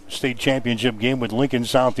that state championship game with Lincoln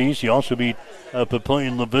Southeast, you also beat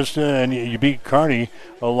Papillion La Vista, and you beat Kearney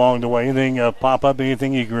along the way. Anything pop up?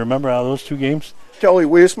 Anything you can remember out of those two games? Kelly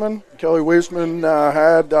Wiesman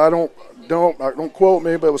had, don't quote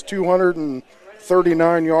me, but it was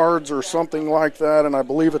 239 yards or something like that. And I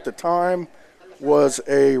believe at the time was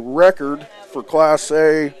a record for Class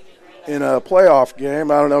A in a playoff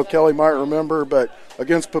game. I don't know, Kelly might remember, but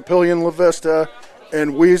against Papillion La Vista,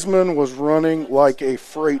 and Wiesman was running like a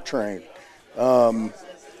freight train.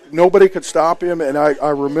 Nobody could stop him, and I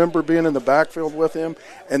remember being in the backfield with him,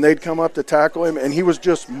 and they'd come up to tackle him, and he was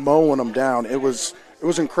just mowing them down. It was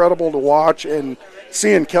incredible to watch, and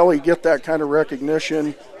seeing Kelly get that kind of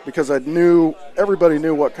recognition, because everybody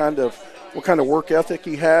knew what kind of work ethic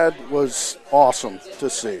he had, was awesome to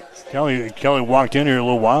see. Kelly walked in here a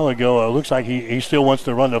little while ago. Looks like he still wants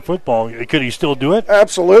to run the football. Could he still do it?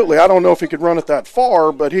 Absolutely. I don't know if he could run it that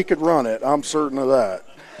far, but he could run it. I'm certain of that.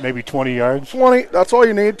 Maybe 20 yards? 20. That's all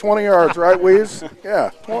you need, 20 yards, right, Weez? Yeah,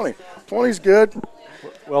 20. 20's good.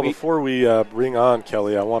 Well, before we bring on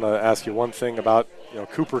Kelly, I want to ask you one thing about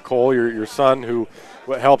Cooper Cole, your son, who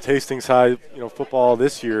helped Hastings High football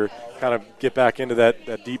this year kind of get back into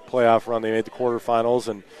that deep playoff run. They made the quarterfinals,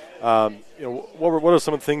 and what are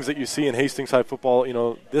some of the things that you see in Hastings High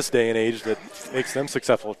football this day and age that makes them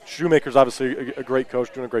successful? Shoemaker's obviously a great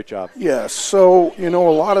coach, doing a great job. Yes, so a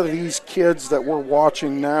lot of these kids that we're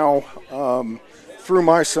watching now, through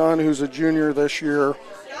my son who's a junior this year,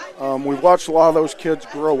 we've watched a lot of those kids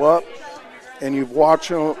grow up, and you've watched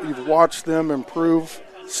them improve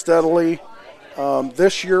steadily.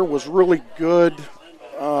 This year was really good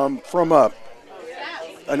from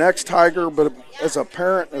an ex-Tiger, but as a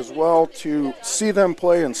parent as well, to see them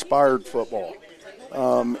play inspired football.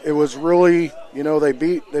 It was really, they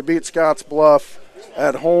beat Scotts Bluff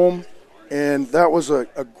at home, and that was a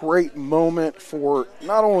great moment for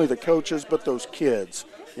not only the coaches but those kids.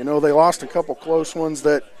 They lost a couple close ones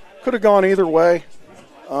that could have gone either way.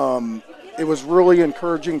 It was really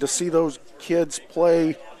encouraging to see those kids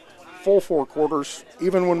play full 4 quarters.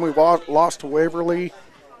 Even when we lost to Waverly,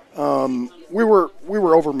 we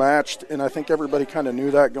were overmatched, and I think everybody kind of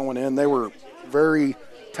knew that going in. They were very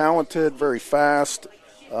talented, very fast,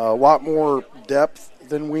 a lot more depth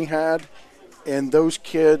than we had, and those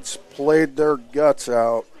kids played their guts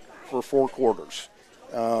out for 4 quarters.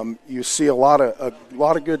 You see a lot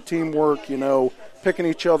of good teamwork, picking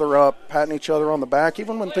each other up, patting each other on the back,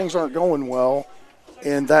 even when things aren't going well.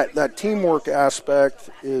 And that teamwork aspect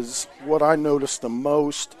is what I noticed the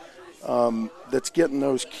most, that's getting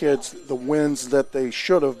those kids the wins that they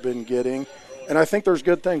should have been getting. And I think there's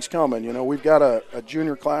good things coming. We've got a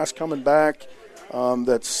junior class coming back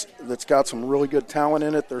that's got some really good talent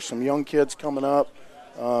in it. There's some young kids coming up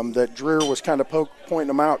that Dreer was kind of pointing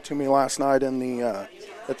them out to me last night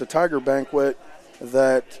at the Tiger Banquet,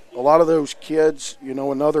 that a lot of those kids,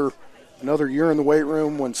 another year in the weight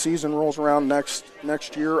room, when season rolls around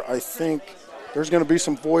next year, I think there's going to be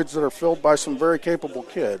some voids that are filled by some very capable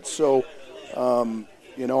kids. So,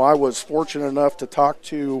 I was fortunate enough to talk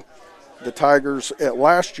to the Tigers at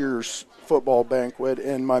last year's football banquet,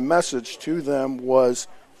 and my message to them was,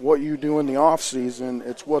 what you do in the off season,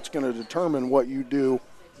 it's what's going to determine what you do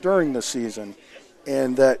during the season.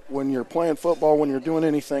 And that when you're playing football, when you're doing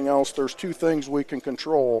anything else, there's 2 things we can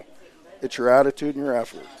control. It's your attitude and your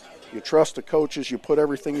effort. You trust the coaches, you put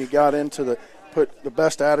everything you got into put the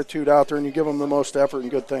best attitude out there, and you give them the most effort,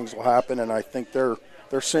 and good things will happen. And I think they're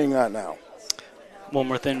seeing that now. One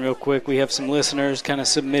more thing real quick. We have some listeners kind of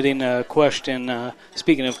submitting a question.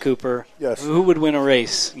 Speaking of Cooper, yes, who would win a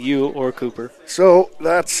race, you or Cooper? So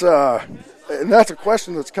that's a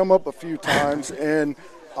question that's come up a few times, and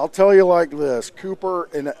I'll tell you like this. Cooper,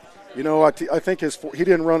 and I think he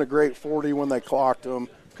didn't run a great 40 when they clocked him.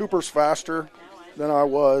 Cooper's faster than I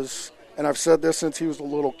was, and I've said this since he was a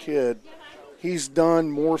little kid. He's done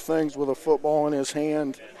more things with a football in his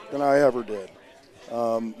hand than I ever did.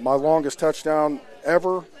 My longest touchdown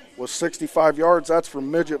ever was 65 yards. That's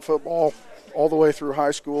from midget football all the way through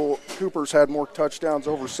high school. Cooper's had more touchdowns,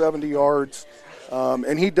 over 70 yards,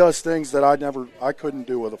 and he does things that I couldn't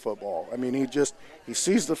do with a football. I mean, he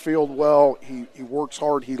sees the field well. He works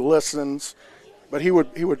hard. He listens, but he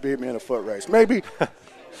would beat me in a foot race. Maybe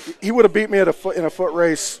he would have beat me in a foot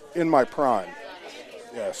race in my prime.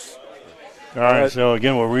 Yes. All right, so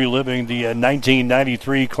again, we're reliving the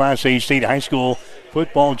 1993 Class A State High School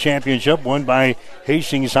Football Championship won by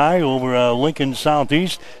Hastings High over Lincoln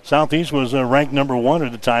Southeast. Southeast was ranked number 1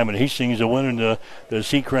 at the time, and Hastings went into the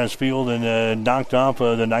Seacrest Field and knocked off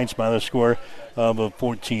the Knights by the score of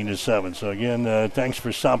 14-7. So again, thanks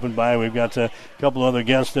for stopping by. We've got a couple other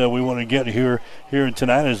guests we want to get here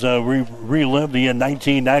tonight as we relive the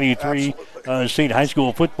 1993 State High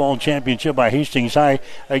School Football Championship by Hastings High.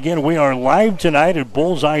 Again, we are live tonight at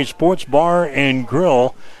Bullseye Sports Bar and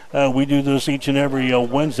Grill. We do this each and every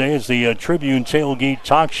Wednesday. It's the Tribune Tailgate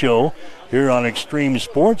Talk Show. here on Extreme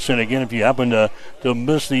Sports. And again, if you happen to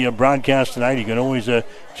miss the broadcast tonight, you can always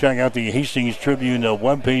check out the Hastings Tribune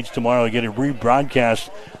webpage tomorrow and get a rebroadcast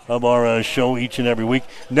of our show each and every week.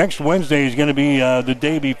 Next Wednesday is going to be the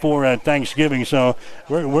day before Thanksgiving, so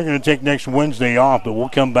we're going to take next Wednesday off, but we'll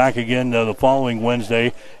come back again the following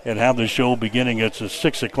Wednesday and have the show beginning at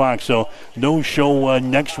 6 o'clock. So no show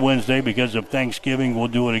next Wednesday because of Thanksgiving. We'll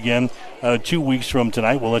do it again 2 weeks from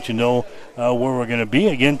tonight. We'll let you know where we're going to be.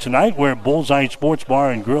 Again, tonight we're at Bullseye Sports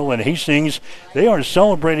Bar and Grill in Hastings. They are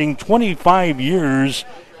celebrating 25 years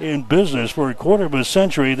in business. For a quarter of a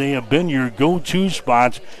century, they have been your go-to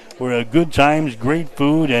spot for good times, great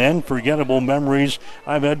food, and unforgettable memories.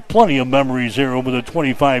 I've had plenty of memories here over the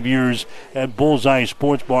 25 years at Bullseye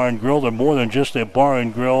Sports Bar and Grill. They're more than just a bar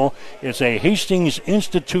and grill. It's a Hastings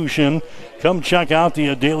institution. Come check out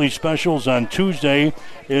the daily specials. On Tuesday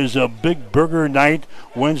is a big burger night.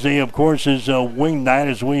 Wednesday, of course, is wing night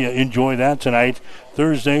as we enjoy that tonight.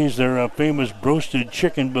 Thursdays, their famous roasted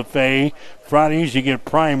chicken buffet. Fridays, you get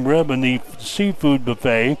prime rib and the seafood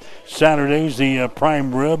buffet. Saturdays, the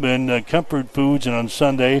prime rib and comfort foods. And on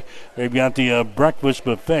Sunday, they've got the breakfast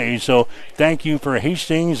buffet. So thank you for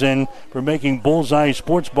Hastings and for making Bullseye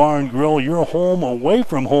Sports Bar and Grill your home away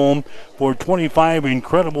from home for 25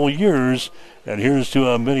 incredible years. And here's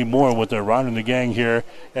to many more with the Rod and the gang here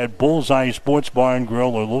at Bullseye Sports Bar and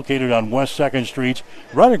Grill. They're located on West 2nd Street,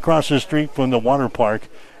 right across the street from the water park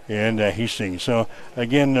in Hastings. So,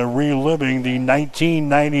 again, reliving the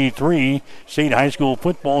 1993 State High School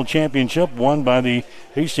Football Championship won by the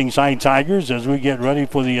Hastings High Tigers as we get ready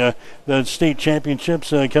for the state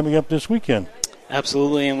championships coming up this weekend.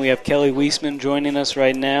 Absolutely, and we have Kelly Wiesman joining us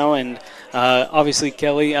right now. And obviously,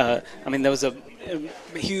 Kelly, that was a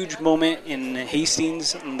huge moment in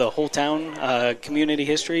Hastings and the whole town community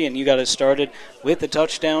history, and you got it started with a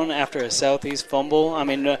touchdown after a Southeast fumble.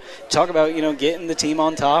 Talk about getting the team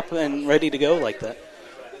on top and ready to go like that.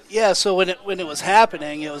 Yeah, so when it was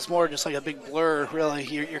happening, it was more just like a big blur. Really,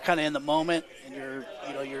 you're kind of in the moment, and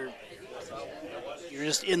you're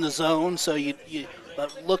just in the zone. So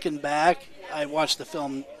but looking back, I watched the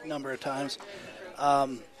film a number of times.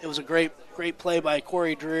 It was a great play by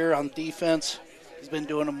Corey Dreer on defense. He'd been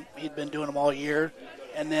doing them all year.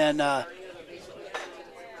 And then I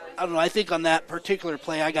don't know, I think on that particular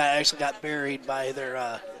play I actually got buried by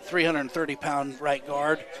their 330-pound right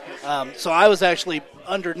guard. So I was actually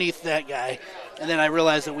underneath that guy. And then I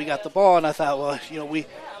realized that we got the ball, and I thought, well,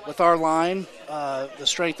 with our line, the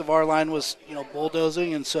strength of our line was,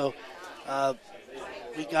 bulldozing, and so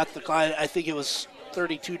we got the guy, I think it was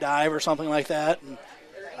 32 dive or something like that, and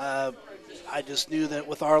I just knew that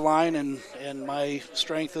with our line and my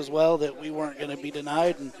strength as well that we weren't going to be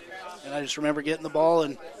denied, and I just remember getting the ball,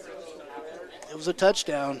 and it was a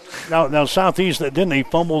touchdown. Now Southeast, didn't they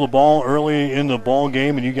fumble the ball early in the ball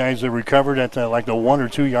game, and you guys recovered at the 1 or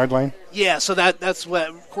 2 yard line? Yeah, so that's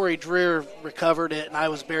what Corey Dreer recovered it, and I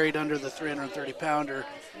was buried under the 330-pounder.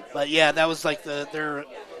 But yeah, that was like their.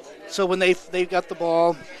 So when they got the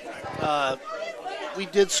ball, we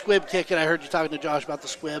did squib kick it. I heard you talking to Josh about the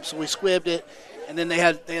squib, so we squibbed it, and then they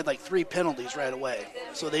had like 3 penalties right away.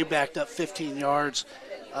 So they backed up 15 yards,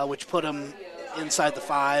 which put them inside the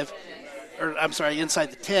 5.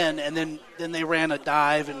 Inside the 10, and then they ran a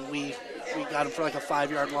dive, and we got them for like a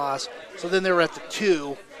 5-yard loss. So then they were at the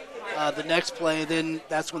 2. The next play, then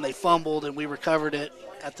that's when they fumbled, and we recovered it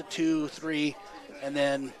at the 2, 3, and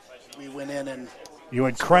then we went in and. You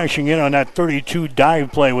went crashing in on that 32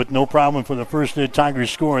 dive play with no problem for the first Tigers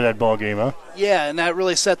score of that ball game, huh? Yeah, and that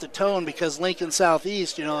really set the tone because Lincoln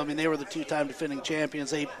Southeast, they were the 2-time defending champions.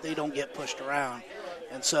 They don't get pushed around.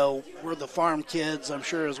 And so we're the farm kids, I'm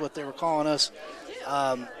sure is what they were calling us.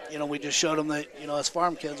 We just showed them that, as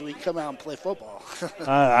farm kids, we can come out and play football.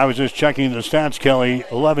 I was just checking the stats, Kelly.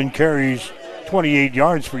 11 carries, 28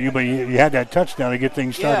 yards for you, but you had that touchdown to get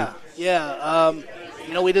things started. Yeah.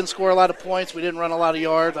 We didn't score a lot of points. We didn't run a lot of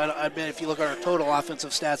yards. I bet if you look at our total offensive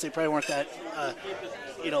stats, they probably weren't that,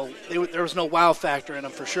 there was no wow factor in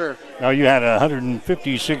them for sure. Now you had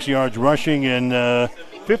 156 yards rushing and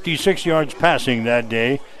 56 yards passing that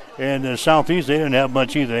day. And Southeast, they didn't have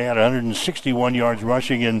much either. They had 161 yards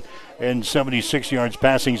rushing and 76 yards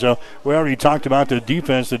passing. So we already talked about the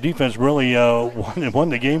defense. The defense really won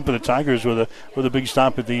the game for the Tigers with a big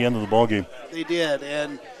stop at the end of the ball game. They did,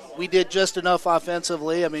 and we did just enough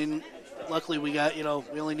offensively. Luckily we got,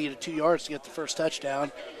 we only needed 2 yards to get the first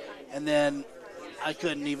touchdown. And then I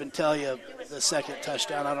couldn't even tell you the second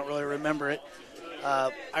touchdown. I don't really remember it.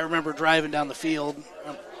 I remember driving down the field.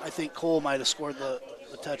 I think Cole might have scored the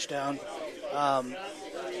touchdown.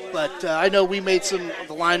 But I know we made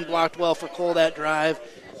the line blocked well for Cole that drive.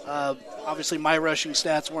 Obviously, my rushing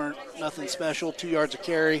stats weren't nothing special, 2 yards a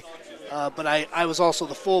carry. But I was also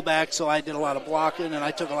the fullback, so I did a lot of blocking, and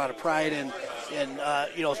I took a lot of pride in. And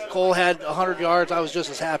if Cole had 100 yards, I was just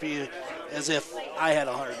as happy as if I had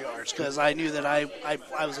 100 yards because I knew that I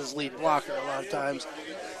was his lead blocker a lot of times.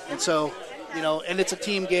 And so, and it's a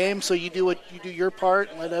team game, so you do your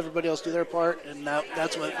part and let everybody else do their part. And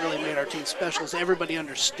that's what really made our team special is everybody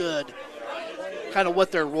understood kind of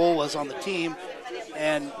what their role was on the team.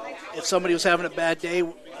 And if somebody was having a bad day,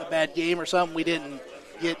 a bad game or something, we didn't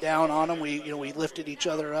get down on them. We lifted each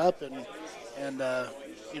other up, and it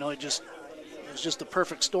was just the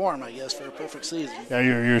perfect storm, I guess, for a perfect season. Yeah,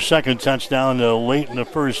 your second touchdown late in the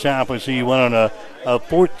first half. I see you went on a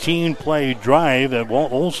 14-play drive that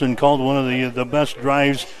Walt Olson called one of the best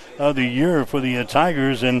drives of the year for the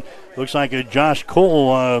Tigers, and looks like Josh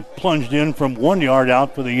Cole plunged in from 1 yard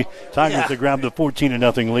out for the Tigers to grab the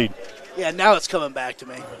 14-0 lead. Yeah, now it's coming back to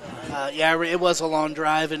me. It was a long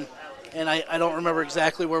drive, and I don't remember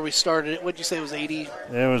exactly where we started. What did you say it was 80?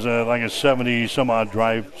 It was like a 70-some-odd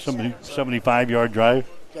drive, 75-yard drive.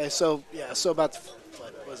 Okay, so about,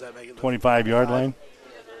 what was that making? 25-yard line.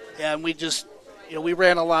 Yeah, and we just, we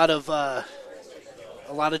ran a lot of dives,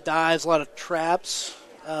 a lot of traps,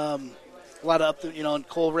 a lot of and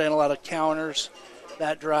Cole ran a lot of counters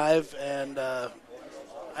that drive, and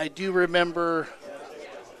I do remember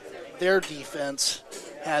their defense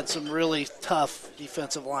had some really tough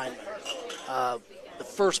defensive linemen. The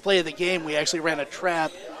first play of the game, we actually ran a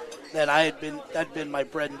trap that'd been my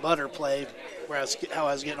bread and butter play, how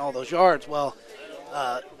I was getting all those yards. Well,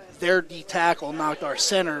 their D tackle knocked our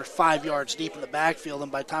center 5 yards deep in the backfield,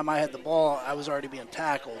 and by the time I had the ball, I was already being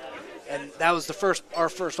tackled. And that was our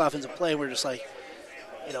first offensive play. We're just like,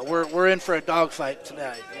 we're in for a dogfight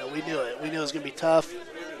tonight. We knew it. We knew it was going to be tough.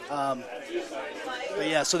 But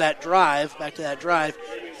yeah, so back to that drive,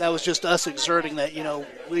 that was just us exerting that,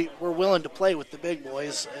 we're willing to play with the big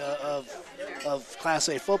boys of Class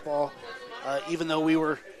A football, even though we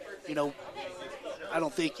were, I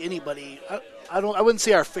don't think anybody, I wouldn't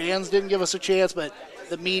say our fans didn't give us a chance, but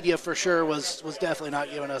the media for sure was definitely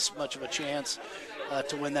not giving us much of a chance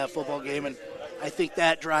to win that football game. And I think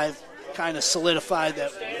that drive kind of solidified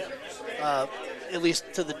that, at least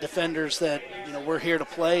to the defenders, that, we're here to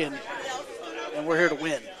play and we're here to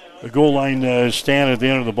win. The goal line stand at the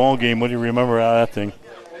end of the ball game. What do you remember out of that thing?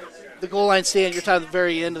 The goal line stand, you're talking the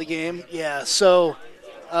very end of the game? Yeah, so,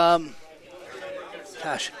 kind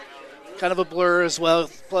of a blur as well,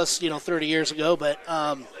 plus, 30 years ago. But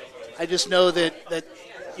I just know that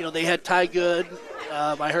they had Ty Good.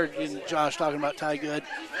 I heard Josh talking about Ty Good.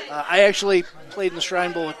 I actually played in the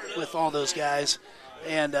Shrine Bowl with all those guys.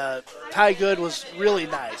 And Ty Good was really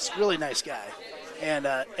nice guy. And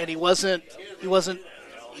he wasn't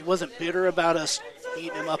bitter about us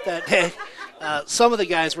beating him up that day. Some of the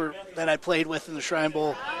guys that I played with in the Shrine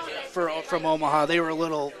Bowl from Omaha, they were a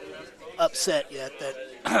little upset yet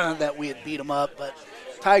that we had beat them up. But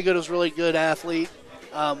Ty Good was a really good athlete.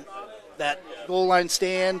 That goal line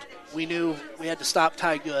stand, we knew we had to stop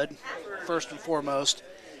Ty Good first and foremost.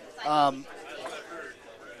 And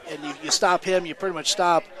you stop him, you pretty much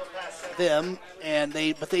stop them.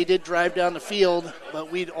 But they did drive down the field.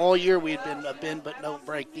 But all year we'd been a bend but no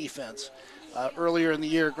break defense. Earlier in the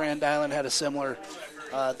year, Grand Island had a similar.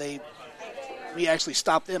 We actually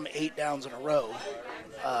stopped them 8 downs in a row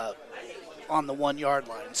on the 1 yard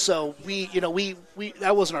line. So we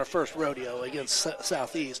that wasn't our first rodeo against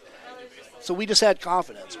Southeast. So we just had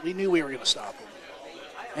confidence. We knew we were going to stop them.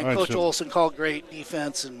 And right, Coach Olson called great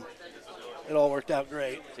defense, and it all worked out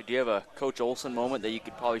great. So do you have a Coach Olson moment that you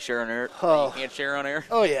could probably share on air? That you can't share on air?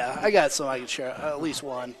 Oh yeah, I got some I can share. At least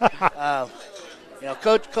one.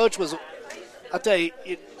 Coach was. I'll tell you,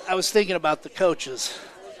 I was thinking about the coaches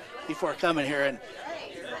before coming here,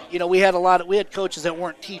 and we had coaches that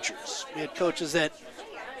weren't teachers. We had coaches that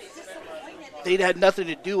they had nothing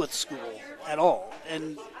to do with school at all,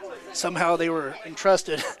 and somehow they were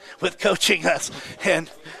entrusted with coaching us. And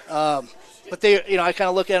but they, I kind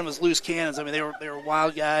of look at them as loose cannons. I mean, they were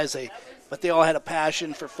wild guys. But they all had a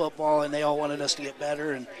passion for football, and they all wanted us to get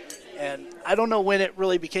better. And I don't know when it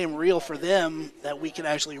really became real for them that we could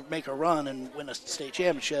actually make a run and win a state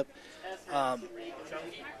championship.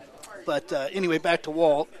 But anyway, back to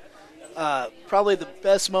Walt. Probably the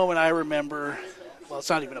best moment I remember. Well, it's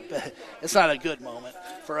not a good moment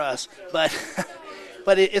for us, but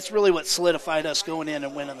but it's really what solidified us going in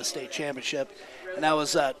and winning the state championship. And that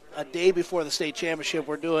was a day before the state championship.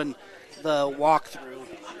 We're doing the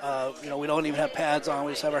walkthrough. We don't even have pads on.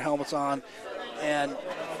 We just have our helmets on. And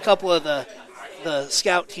a couple of the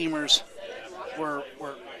scout teamers were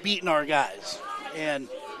beating our guys. And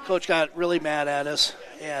Coach got really mad at us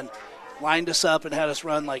and lined us up and had us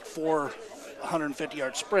run like 4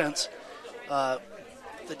 150-yard sprints the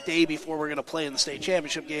day before we're going to play in the state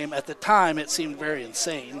championship game. At the time, it seemed very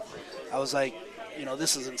insane. I was like,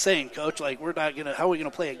 this is insane, Coach. Like, we're not going to – how are we going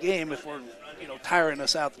to play a game if we're, tiring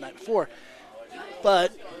us out the night before?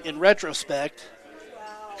 But in retrospect,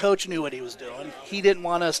 Coach knew what he was doing. He didn't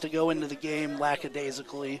want us to go into the game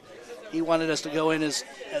lackadaisically. He wanted us to go in as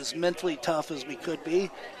mentally tough as we could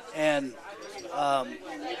be. And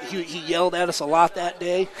he yelled at us a lot that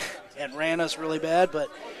day and ran us really bad. But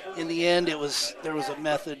in the end, there was a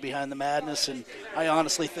method behind the madness. And I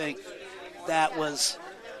honestly think that was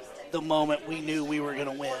the moment we knew we were going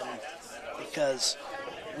to win, because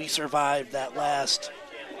we survived that last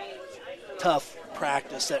tough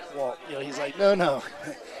practice at Walt. He's like, no,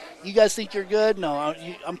 you guys think you're good? No,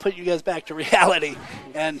 I'm putting you guys back to reality.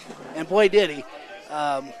 And boy, did he.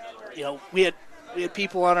 We had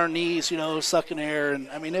people on our knees, sucking air, and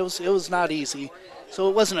I mean, it was not easy. So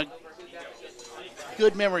it wasn't a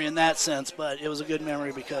good memory in that sense, but it was a good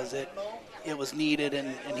memory because it was needed,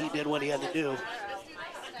 and he did what he had to do.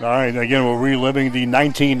 All right, again, we're reliving the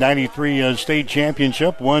 1993 state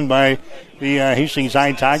championship won by the Hastings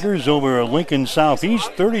High Tigers over Lincoln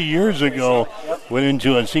Southeast 30 years ago. Went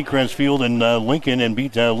into a Seacrest Field in Lincoln and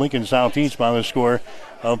beat Lincoln Southeast by the score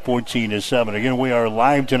of 14-7. Again, we are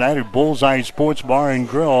live tonight at Bullseye Sports Bar and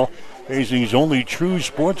Grill, Hastings' only true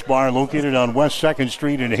sports bar, located on West 2nd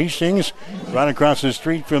Street in Hastings, right across the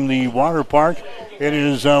street from the water park. It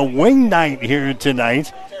is wing night here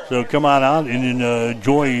tonight. So come on out and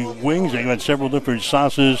enjoy wings. They've got several different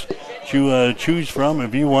sauces to choose from.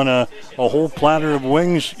 If you want a whole platter of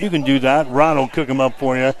wings, you can do that. Ron will cook them up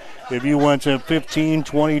for you. If you want 15,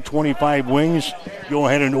 20, 25 wings, go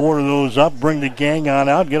ahead and order those up. Bring the gang on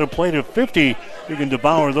out. Get a plate of 50. You can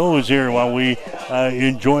devour those here while we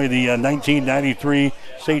enjoy the 1993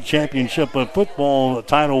 state championship football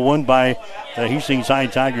title won by the Hastings High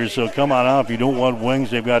Tigers. So come on out if you don't want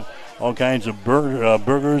wings. They've got all kinds of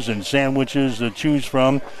burgers and sandwiches to choose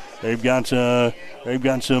from. They've got some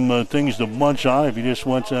things to munch on. If you just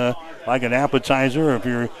want like an appetizer, or if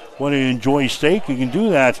you want to enjoy steak, you can do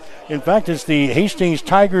that. In fact, it's the Hastings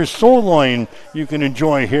Tigers sirloin you can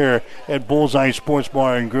enjoy here at Bullseye Sports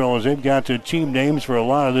Bar and Grill. As they've got team names for a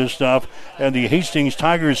lot of this stuff, and the Hastings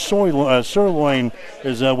Tigers sirloin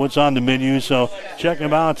is what's on the menu. So check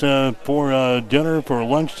them out for dinner, for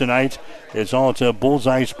lunch tonight. It's all at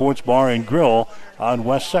Bullseye Sports Bar and Grill on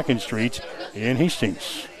West 2nd Street in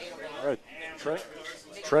Hastings. All right,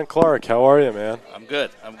 Trent Clark, how are you, man? I'm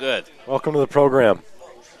good. Welcome to the program.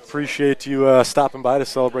 Appreciate you stopping by to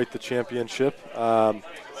celebrate the championship. What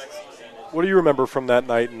do you remember from that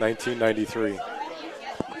night in 1993?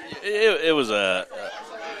 It was a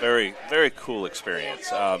very, very cool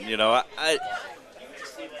experience. I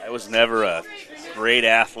was never a great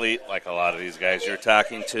athlete like a lot of these guys you're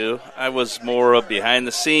talking to. I was more a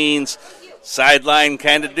behind-the-scenes, sideline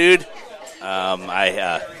kind of dude.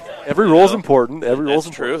 Every role's important.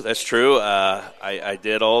 That's true. I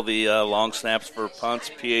did all the long snaps for punts,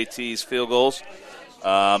 PATs, field goals,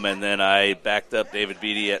 and then I backed up David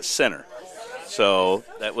Beatty at center. So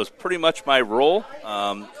that was pretty much my role.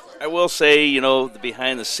 I will say, the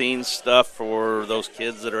behind-the-scenes stuff for those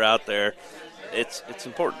kids that are out there, it's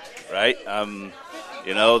important, right?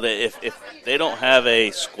 That if they don't have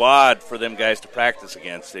a squad for them guys to practice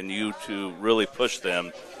against and you to really push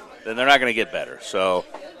them, then they're not going to get better. So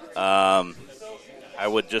I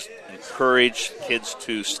would just encourage kids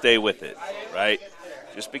to stay with it, right?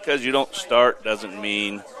 Just because you don't start doesn't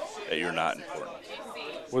mean that you're not important.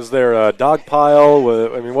 Was there a dog pile?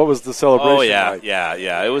 What was the celebration like?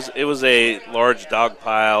 Yeah. It was a large dog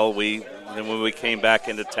pile. When we came back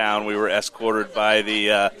into town, we were escorted by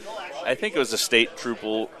the, I think it was the state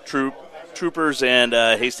troopers and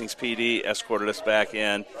Hastings PD escorted us back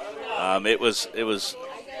in. It was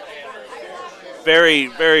very,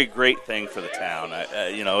 very great thing for the town.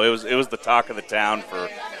 It was the talk of the town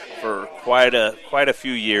for quite a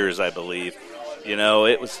few years, I believe.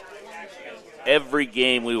 It was every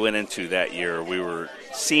game we went into that year,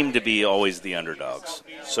 seemed to be always the underdogs.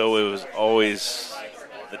 So it was always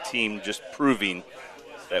the team just proving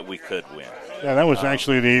that we could win. Yeah, that was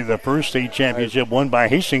actually the first state championship won by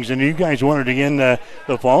Hastings, and you guys won it again the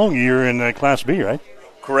following year in Class B, right?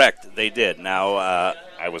 Correct, they did. Now,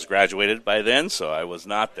 I was graduated by then, so I was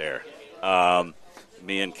not there.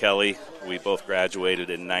 Me and Kelly, we both graduated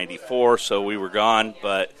in '94, so we were gone.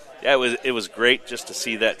 But yeah, it was great just to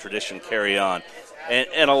see that tradition carry on.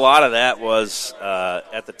 And a lot of that was,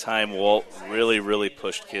 at the time, Walt really, really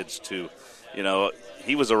pushed kids to,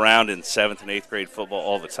 he was around in 7th and 8th grade football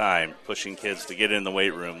all the time, pushing kids to get in the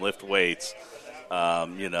weight room, lift weights,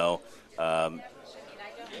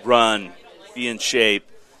 run, be in shape.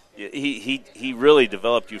 He really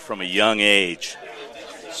developed you from a young age.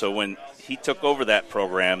 So when he took over that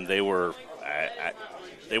program, they weren't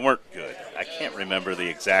good. I can't remember the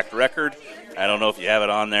exact record. I don't know if you have it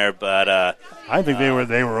on there, but I think they were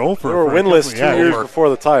over. They were winless 2 years before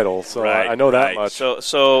the title, so right, I know that right. much.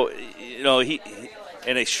 So he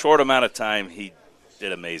in a short amount of time he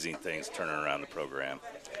did amazing things, turning around the program.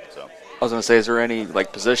 So I was going to say, is there any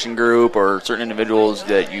position group or certain individuals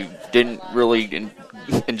that you didn't really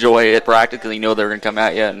enjoy at practice because you know they're going to come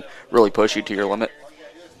at you and really push you to your limit?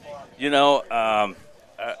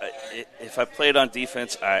 If I played on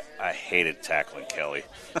defense, I hated tackling Kelly.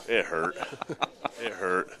 It hurt. It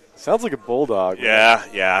hurt. Sounds like a bulldog.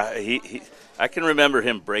 Yeah. He I can remember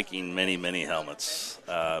him breaking many helmets.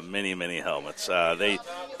 Many helmets. They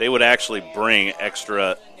would actually bring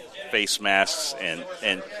extra face masks and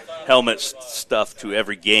helmet stuff to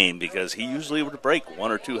every game because he usually would break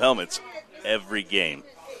 1 or 2 helmets every game.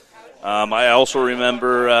 I also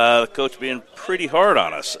remember the coach being pretty hard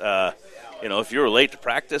on us. If you were late to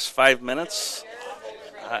practice 5 minutes,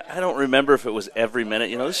 I don't remember if it was every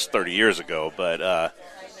minute. This is 30 years ago, but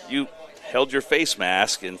you held your face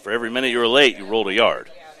mask, and for every minute you were late, you rolled a yard.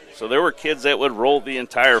 So there were kids that would roll the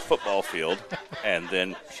entire football field and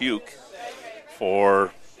then puke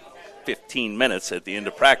for 15 minutes at the end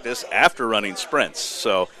of practice after running sprints.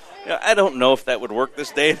 So I don't know if that would work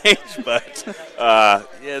this day and age, but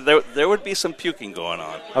there would be some puking going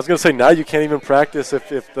on. I was going to say, now you can't even practice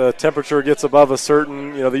if the temperature gets above a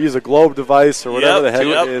certain, they use a globe device or whatever the heck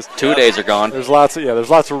it is. 2 days are gone. There's lots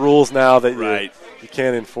of rules now that you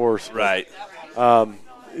can't enforce. Right.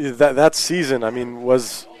 That season,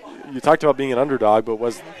 you talked about being an underdog, but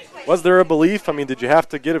was there a belief? Did you have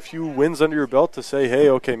to get a few wins under your belt to say, hey,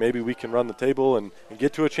 okay, maybe we can run the table and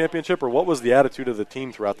get to a championship? Or what was the attitude of the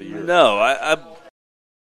team throughout the year? No,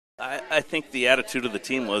 I think the attitude of the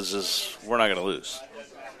team was we're not going to lose.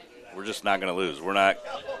 We're just not going to lose. We're not.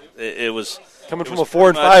 It was coming from a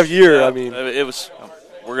 4-5 year. It was.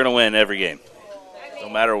 We're going to win every game, no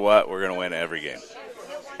matter what. We're going to win every game,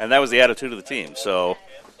 and that was the attitude of the team. So.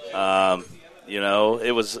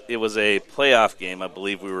 It was a playoff game. I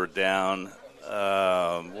believe we were down.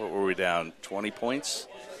 What were we down? 20 points.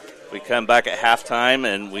 We come back at halftime,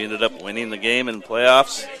 and we ended up winning the game in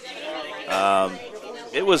playoffs.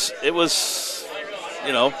 It was.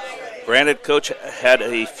 Granted, Coach had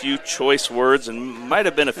a few choice words and might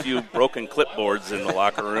have been a few broken clipboards in the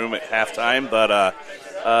locker room at halftime, but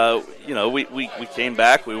we came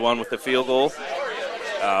back. We won with a field goal.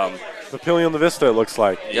 Papillion La Vista, it looks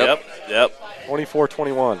like. Yep.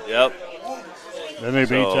 24-21. Yep. Then they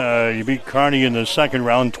you beat Kearney in the second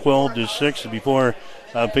round, 12-6, before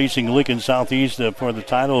facing Lincoln Southeast for the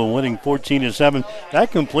title and winning 14-7.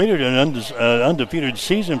 That completed an undefeated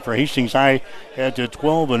season for Hastings High at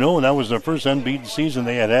 12-0. That was the first unbeaten season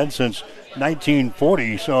they had since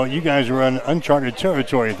 1940. So you guys were on uncharted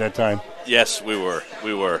territory at that time. Yes, we were.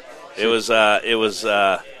 It was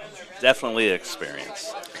definitely an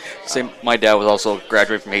experience. My dad was also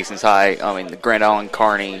graduated from Hastings High. The Grand Island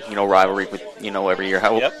Kearney, rivalry with every year.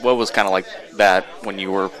 What was kind of like that when you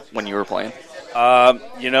were playing? For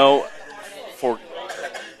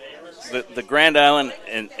the Grand Island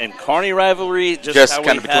and Kearney rivalry, just how we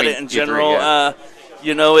had it in general.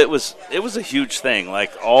 It was a huge thing.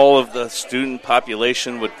 Like all of the student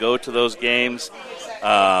population would go to those games.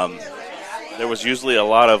 There was usually a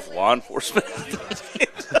lot of law enforcement.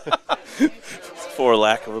 For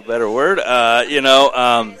lack of a better word,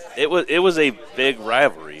 it was a big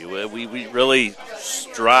rivalry. We really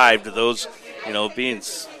strived those, being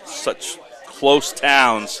such close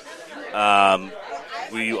towns.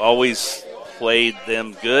 We always played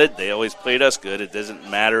them good. They always played us good. It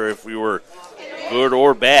doesn't matter if we were good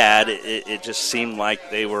or bad. It just seemed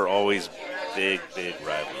like they were always big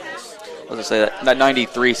rivalries. I was going to say that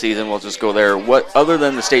 93 season, we'll just go there. What, other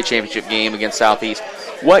than the state championship game against Southeast,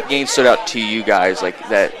 what game stood out to you guys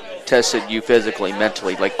that tested you physically,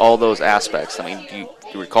 mentally, all those aspects? Do you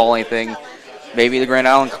recall anything? Maybe the Grand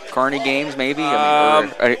Island Kearney games, maybe?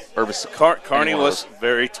 Kearney was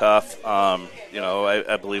very tough.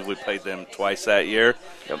 I believe we played them twice that year.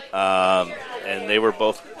 Yep. And they were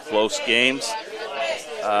both close games.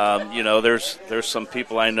 There's some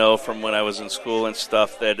people I know from when I was in school and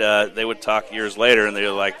stuff that they would talk years later, and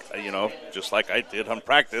they're like, just like I did on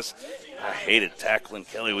practice, I hated tackling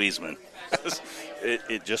Kelly Wiesman.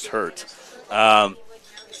 it just hurt.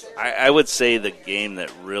 I would say the game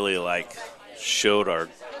that really showed our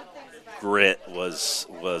grit was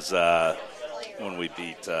when we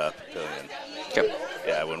beat Papillion. Okay.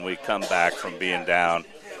 Yeah, when we come back from being down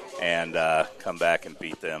and come back and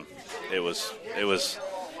beat them,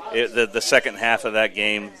 the second half of that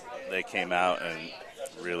game, they came out and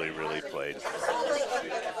really played.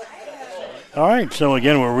 All right, so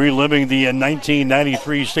again, we're reliving the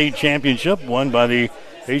 1993 state championship won by the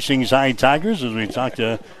Hastings High Tigers as we talk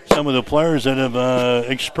to some of the players that have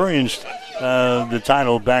experienced the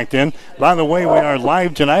title back then. By the way, we are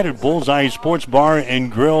live tonight at Bullseye Sports Bar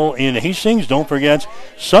and Grill in Hastings. Don't forget,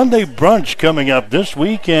 Sunday brunch coming up this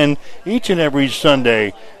week and each and every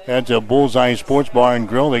Sunday at Bullseye Sports Bar and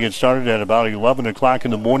Grill. They get started at about 11 o'clock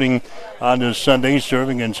in the morning on this Sunday,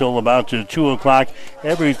 serving until about 2 o'clock.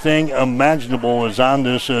 Everything imaginable is on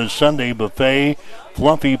this Sunday buffet.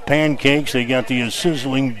 Fluffy pancakes. They got the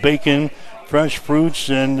sizzling bacon, fresh fruits,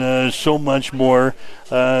 and so much more.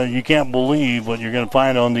 You can't believe what you're going to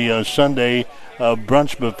find on the Sunday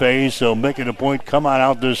brunch buffet. So make it a point. Come on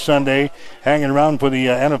out this Sunday. Hanging around for the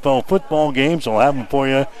NFL football games. I'll have them for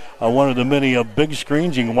you on one of the many big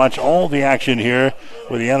screens. You can watch all the action here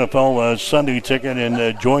with the NFL Sunday ticket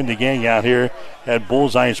and join the gang out here at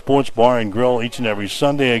Bullseye Sports Bar and Grill each and every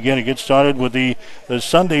Sunday. Again, it gets started with the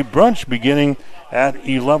Sunday brunch beginning at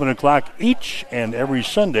 11 o'clock each and every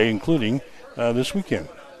Sunday, including this weekend.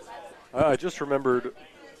 I just remembered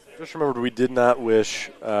we did not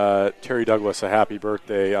wish Terry Douglas a happy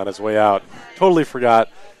birthday on his way out. Totally forgot.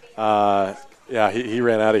 He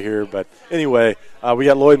ran out of here. But anyway, we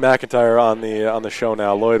got Lloyd McIntyre on the show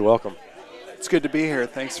now. Lloyd, welcome. It's good to be here.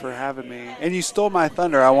 Thanks for having me. And you stole my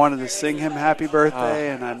thunder. I wanted to sing him happy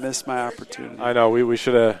birthday, and I missed my opportunity. I know. We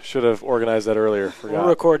should have organized that earlier. Forgot. We'll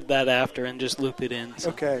record that after and just loop it in.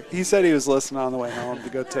 So. Okay. He said he was listening on the way home to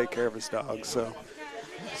go take care of his dog. So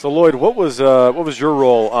Lloyd, what was your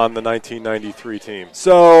role on the 1993 team?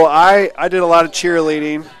 So I did a lot of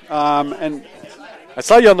cheerleading, and I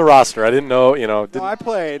saw you on the roster. I didn't know. No, I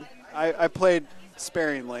played. I played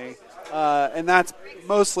sparingly. And that's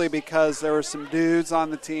mostly because there were some dudes on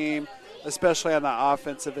the team, especially on the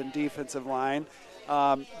offensive and defensive line.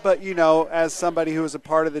 But, as somebody who was a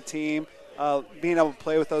part of the team, being able to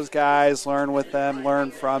play with those guys, learn with them, learn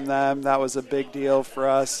from them, that was a big deal for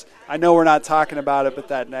us. I know we're not talking about it, but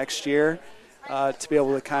that next year, to be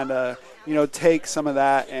able to kind of, take some of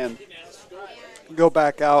that and go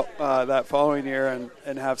back out that following year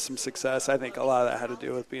and have some success. I think a lot of that had to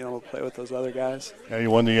do with being able to play with those other guys. Yeah, you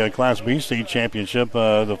won the Class B state championship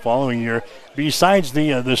the following year. Besides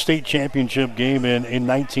the state championship game in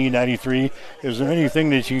 1993, is there anything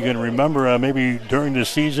that you can remember maybe during the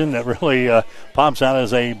season that really pops out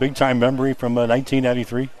as a big-time memory from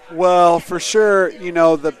 1993? Well, for sure,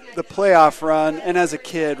 the playoff run, and as a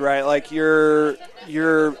kid, right, like you're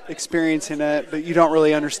experiencing it, but you don't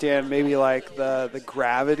really understand maybe like the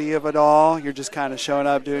gravity of it all. You're just kind of showing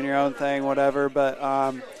up, doing your own thing, whatever. But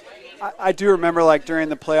I do remember like during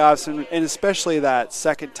the playoffs, and especially that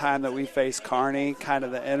second time that we faced Kearney, kind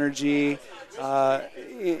of the energy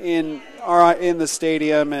in the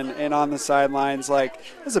stadium and on the sidelines. Like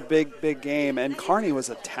it was a big game, and Kearney was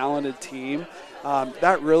a talented team.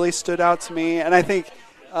 That really stood out to me, and I think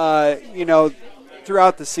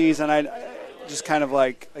throughout the season, I just kind of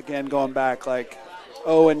like, again, going back like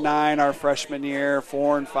 0-9 our freshman year,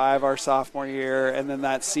 4-5 our sophomore year, and then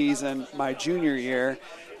that season, my junior year,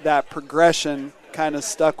 that progression kind of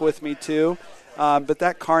stuck with me too. But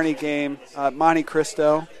that Kearney game, Monte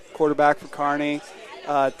Cristo, quarterback for Kearney,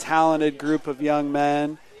 talented group of young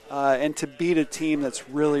men, and to beat a team that's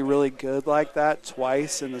really, really good like that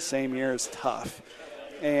twice in the same year is tough.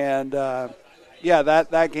 And,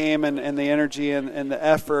 that game and the energy and the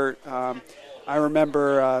effort, I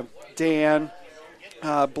remember Dan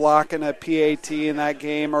blocking a PAT in that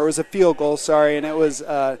game, or it was a field goal, and it was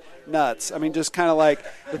nuts. I mean, just kind of like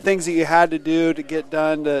the things that you had to do to get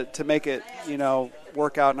done to make it,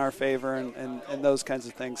 work out in our favor, and those kinds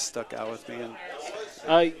of things stuck out with me.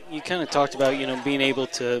 And you kind of talked about, being able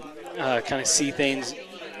to kind of see things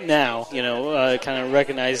now, kind of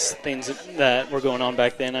recognize things that were going on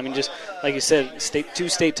back then. I mean, just like you said, two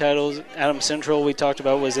state titles. Adams Central, we talked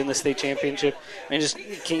about, was in the state championship. I mean, just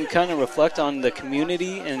can you kind of reflect on the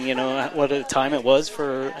community and what a time it was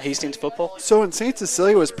for Hastings football? So, in St.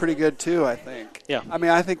 Cecilia was pretty good too, I think. Yeah. I mean,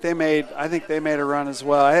 I think they made a run as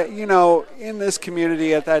well. In this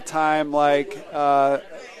community at that time, like a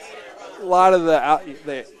lot of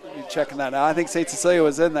you're checking that out. I think St. Cecilia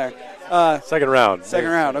was in there. Second round.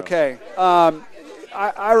 Okay.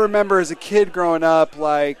 I remember as a kid growing up,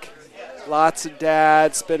 like lots of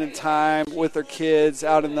dads spending time with their kids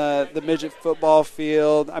out in the midget football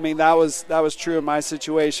field. I mean, that was true in my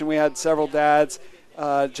situation. We had several dads.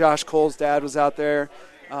 Josh Cole's dad was out there.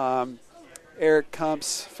 Eric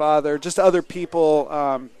Kump's father, just other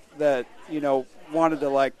people that, wanted to,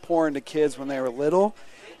 like, pour into kids when they were little.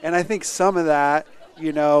 And I think some of that,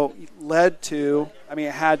 led to,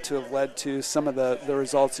 it had to have led to some of the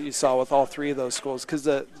results that you saw with all three of those schools, because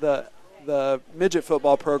the midget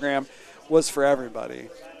football program was for everybody.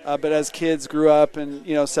 But as kids grew up and,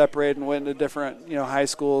 separated and went into different, high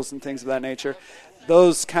schools and things of that nature,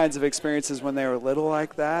 those kinds of experiences when they were little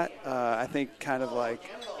like that, I think kind of like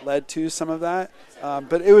led to some of that.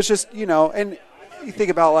 But it was just, and you think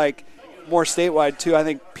about like more statewide too, I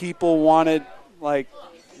think people wanted, like,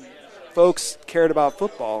 folks cared about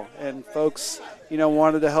football, and folks,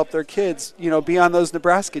 wanted to help their kids, be on those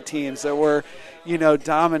Nebraska teams that were,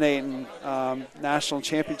 dominating national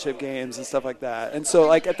championship games and stuff like that. And so,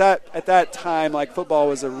 like, at that time, like, football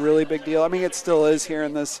was a really big deal. I mean, it still is here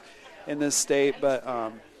in this state,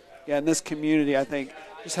 but in this community, I think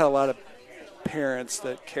just had a lot of parents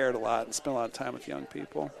that cared a lot and spent a lot of time with young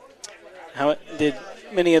people. How did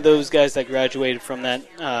many of those guys that graduated from that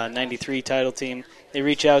 93 title team, they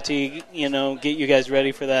reach out to you, get you guys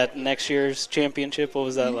ready for that next year's championship? What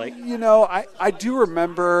was that like? I do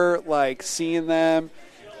remember, like, seeing them.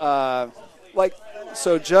 So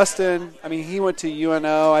Justin, he went to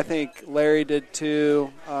UNO. I think Larry did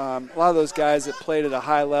too. A lot of those guys that played at a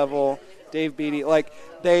high level, Dave Beatty, like,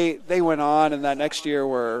 they went on, and that next year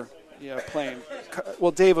were, playing.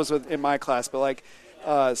 Well, Dave was in my class, but, like,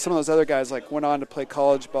 some of those other guys, like, went on to play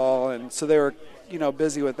college ball, and so they were,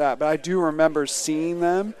 busy with that. But I do remember seeing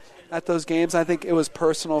them at those games. I think it was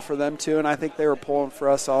personal for them too, and I think they were pulling for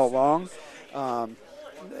us all along.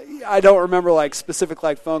 I don't remember, like, specific,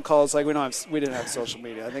 like, phone calls. Like, we didn't have social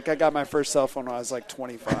media. I think I got my first cell phone when I was like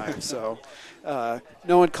 25. So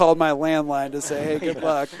no one called my landline to say, "Hey, good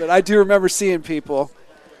luck." But I do remember seeing people.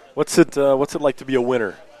 What's it like to be a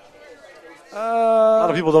winner? A lot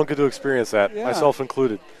of people don't get to experience that, myself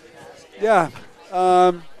included. Yeah.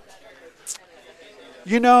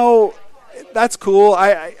 That's cool.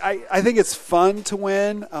 I think it's fun to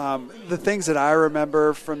win. The things that I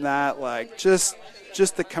remember from that, like, just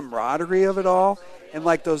the camaraderie of it all, and,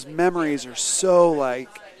 like, those memories are so, like,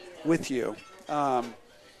 with you. And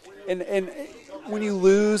when you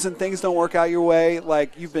lose and things don't work out your way,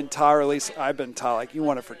 like, you've been taught, or at least I've been taught, like, you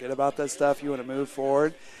want to forget about that stuff. You want to move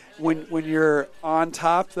forward. When you're on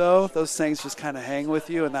top, though, those things just kind of hang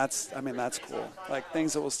with you, and that's cool. Like,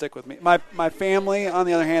 things that will stick with me. My family, on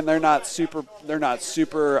the other hand, they're not super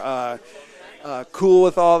cool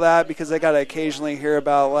with all that, because they got to occasionally hear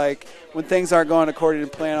about, like, when things aren't going according to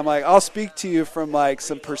plan. I'm like, I'll speak to you from, like,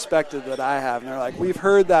 some perspective that I have. And they're like, we've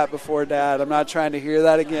heard that before, Dad. I'm not trying to hear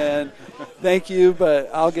that again. Thank you,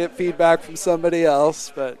 but I'll get feedback from somebody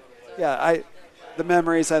else. But, yeah, the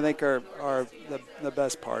memories, I think, are the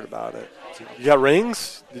best part about it. You got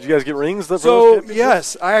rings? Did you guys get rings? So,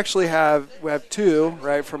 yes, we have two,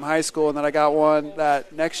 right, from high school, and then I got one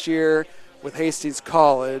that next year with Hastings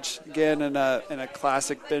College, again in a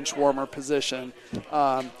classic bench warmer position.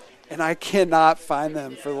 And I cannot find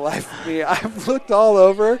them for the life of me. I've looked all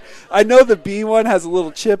over. I know the B one has a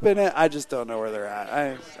little chip in it. I just don't know where they're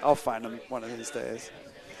at. I'll find them one of these days.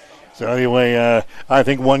 So anyway, I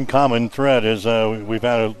think one common thread is we've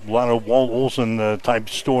had a lot of Walt Olson type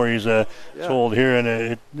stories told here,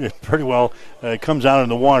 and it pretty well comes out in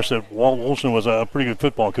the wash that Walt Olson was a pretty good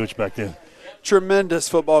football coach back then. Tremendous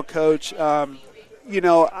football coach. I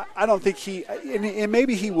don't think and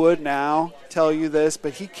maybe he would now tell you this,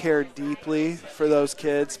 but he cared deeply for those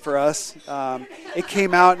kids, for us. It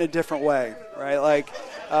came out in a different way, right? Like,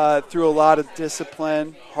 through a lot of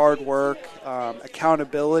discipline, hard work,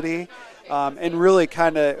 accountability, and really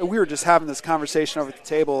kind of, we were just having this conversation over at the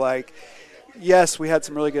table, like, yes, we had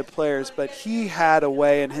some really good players, but he had a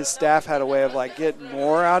way, and his staff had a way of, like, getting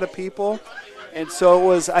more out of people. And so it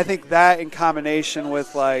was, I think, that in combination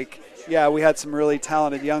with, like, yeah, we had some really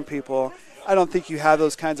talented young people. I don't think you have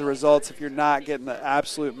those kinds of results if you're not getting the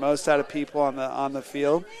absolute most out of people on the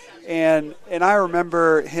field. And I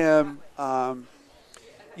remember him, I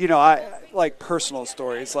like personal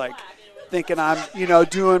stories, like thinking I'm,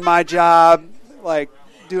 doing my job, like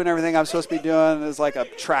doing everything I'm supposed to be doing. Is like a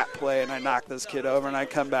trap play, and I knock this kid over, and I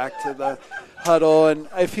come back to the huddle. And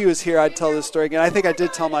if he was here, I'd tell this story again. I think I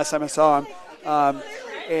did tell him last time I saw him.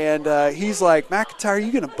 And he's like, McIntyre, are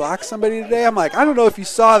you going to block somebody today? I'm like, I don't know if you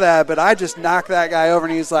saw that, but I just knocked that guy over.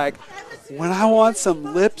 And he's like, when I want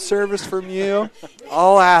some lip service from you,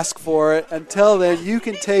 I'll ask for it. Until then, you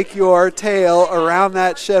can take your tail around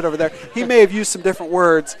that shed over there. He may have used some different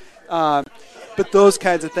words, but those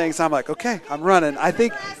kinds of things, I'm like, okay, I'm running. I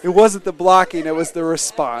think it wasn't the blocking, it was the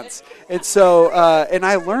response. And so, and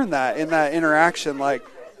I learned that in that interaction, like,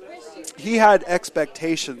 he had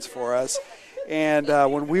expectations for us. And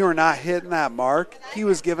when we were not hitting that mark, he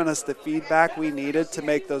was giving us the feedback we needed to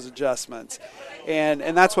make those adjustments.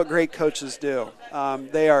 And that's what great coaches do.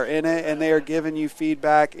 They are in it, and they are giving you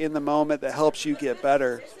feedback in the moment that helps you get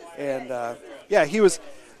better. And, he was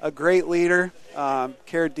a great leader,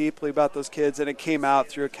 cared deeply about those kids, and it came out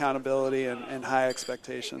through accountability and high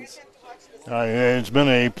expectations. It's been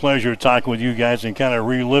a pleasure talking with you guys and kind of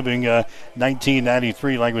reliving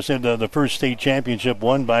 1993. Like we said, the first state championship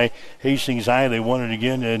won by Hastings High. They won it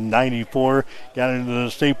again in 94. Got into the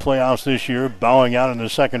state playoffs this year, bowing out in the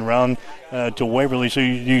second round to Waverly. So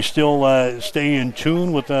you still stay in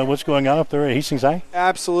tune with what's going on up there at Hastings High?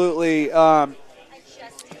 Absolutely.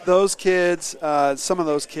 Those kids, some of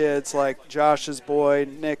those kids, like Josh's boy,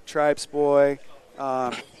 Nick Tripe's boy,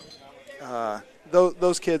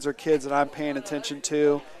 those kids are kids that I'm paying attention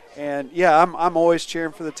to. And, I'm always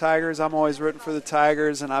cheering for the Tigers. I'm always rooting for the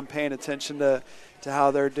Tigers, and I'm paying attention to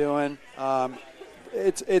how they're doing. I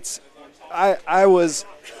was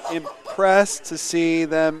impressed to see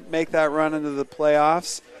them make that run into the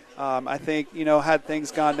playoffs. I think, had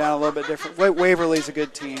things gone down a little bit different. Waverly's a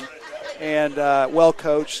good team and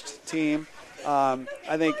well-coached team.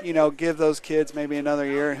 I think, give those kids maybe another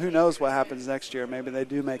year, and who knows what happens next year. Maybe they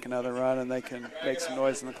do make another run and they can make some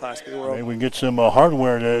noise in the Class B world. Maybe we can get some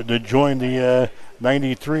hardware to join the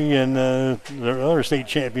 93 and the other state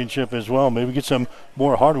championship as well. Maybe get some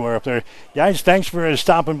more hardware up there. Guys, thanks for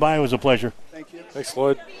stopping by. It was a pleasure. Thank you. Thanks,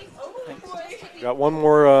 Lloyd. Got one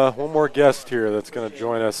more guest here that's going to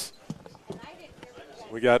join us.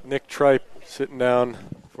 We got Nick Tripe sitting down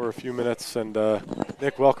for a few minutes. And,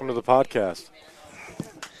 Nick, welcome to the podcast.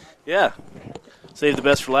 Yeah. Save the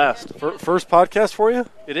best for last. First podcast for you?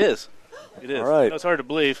 It is. It is. All right. It's hard to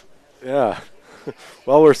believe. Yeah.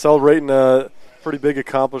 Well, we're celebrating a pretty big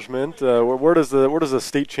accomplishment. Where does the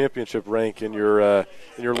state championship rank in your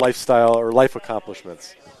lifestyle or life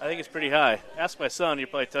accomplishments? I think it's pretty high. Ask my son. He'll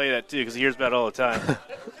probably tell you that, too, because he hears about it all the time.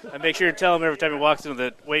 I make sure to tell him every time he walks into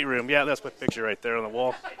the weight room, yeah, that's my picture right there on the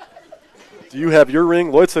wall. Do you have your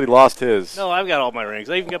ring? Lloyd said he lost his. No, I've got all my rings.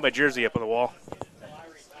 I even got my jersey up on the wall.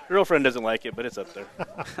 Girlfriend doesn't like it, but it's up there.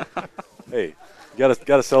 Hey, you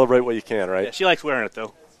gotta celebrate what you can, right? Yeah, she likes wearing it,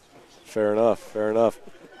 though. Fair enough.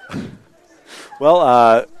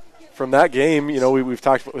 Well, from that game, we've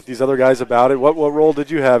talked with these other guys about it. What role did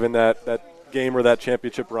you have in that game or that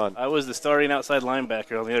championship run? I was the starting outside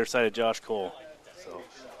linebacker on the other side of Josh Cole. So,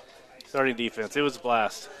 starting defense. It was a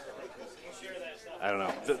blast. I don't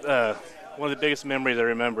know. One of the biggest memories I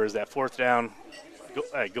remember is that fourth down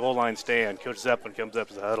goal line stand. Coach Zeppelin comes up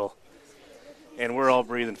to the huddle, and we're all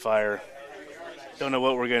breathing fire. Don't know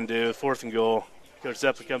what we're going to do. 4th and goal. Coach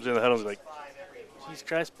Zeppelin comes in the huddle and is like, "Jesus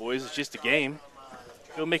Christ, boys, it's just a game.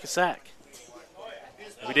 Go make a sack."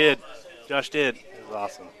 We did. Josh did. It was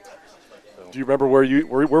awesome. Do you remember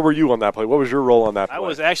where were you on that play? What was your role on that play? I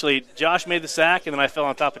was actually, Josh made the sack, and then I fell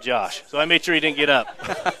on top of Josh. So I made sure he didn't get up.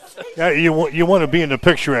 Yeah, you want to be in the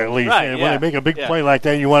picture at least. Right, When yeah. they make a big play like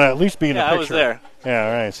that, you want to at least be in the picture. I was there. Yeah,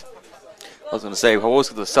 all right. I was going to say, what was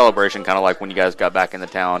the celebration kind of like when you guys got back in the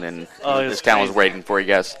town and this town was waiting for you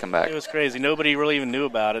guys to come back? It was crazy. Nobody really even knew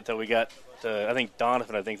about it until we got to, I think,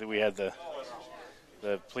 Donovan, that we had the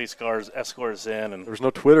police cars escort us in. And there was no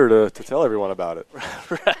Twitter to tell everyone about it.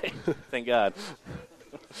 Right. Thank God.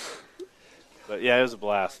 But, yeah, it was a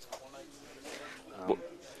blast.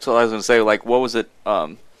 So I was going to say, what was it,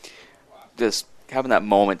 just having that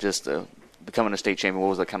moment, just becoming a state champion, what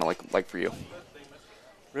was that kind of like for you?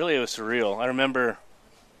 Really, it was surreal. I remember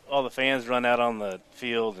all the fans run out on the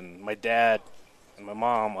field, and my dad and my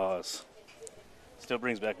mom still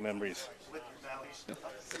brings back memories.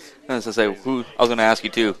 I was going to ask you,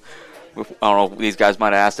 too. I don't know if these guys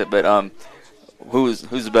might have asked it, but who's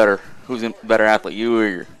the better athlete, you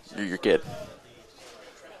or your kid?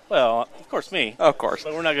 Well, of course, me. Of course.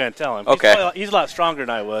 But we're not going to tell him. Okay. He's a lot stronger than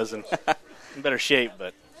I was and in better shape,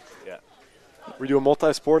 but, yeah. Were you a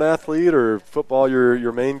multi-sport athlete or football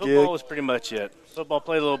your main gig? Football was pretty much it. Football,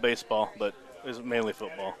 played a little baseball, but it was mainly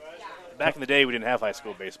football. Back in the day, we didn't have high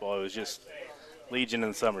school baseball. It was just Legion in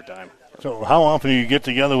the summertime. So how often do you get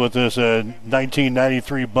together with this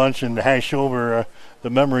 1993 bunch and hash over the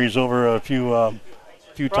memories over a few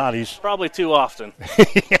toddies? Probably too often.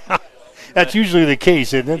 Yeah. That's usually the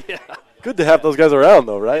case, isn't it? Yeah. good to have those guys around,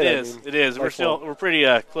 though, right? It is. We're pretty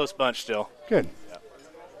close bunch still. Good.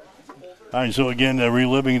 All right, so again,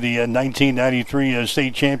 reliving the 1993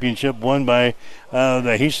 state championship won by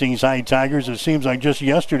the Hastings High Tigers. It seems like just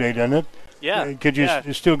yesterday, doesn't it? Yeah. Could you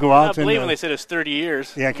still go out? I believe when they said it's 30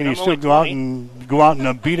 years. Yeah, can you still go out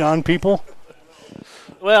and beat on people?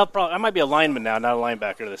 Well, probably, I might be a lineman now, not a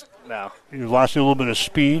linebacker now. You lost a little bit of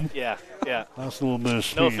speed. Yeah. Lost a little bit of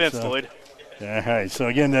speed. No offense, Lloyd. All right. So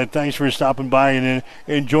again, thanks for stopping by and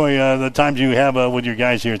enjoy the times you have with your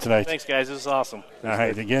guys here tonight. Thanks, guys. This is awesome. All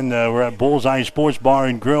right. Again, we're at Bullseye Sports Bar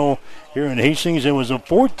and Grill here in Hastings. It was a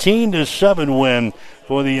 14-7 win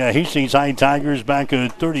for the Hastings High Tigers back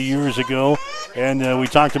 30 years ago. And we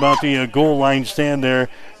talked about the goal line stand there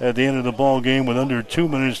at the end of the ball game with under 2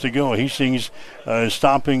 minutes to go. Hastings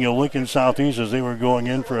stopping Lincoln Southeast as they were going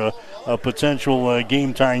in for a potential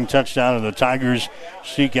game-tying touchdown. And the Tigers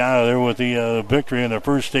seek out of there with the victory in their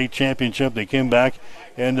first state championship. They came back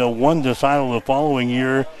and won the title the following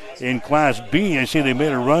year in Class B. I see they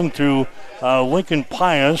made a run through Lincoln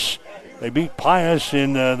Pius. They beat Pius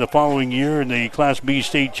in the following year in the Class B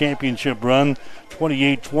state championship run,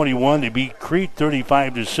 28-21. They beat Crete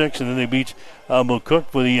 35-6, and then they beat McCook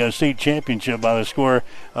for the state championship by the score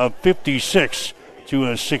of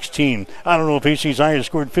 56-16. I don't know if Hastings High has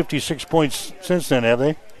scored 56 points since then, have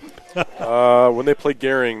they? When they play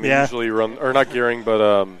Gehring, they usually run, or not Gehring, but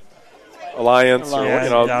Alliance. Or,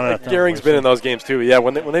 Gehring's been in those games too. Yeah,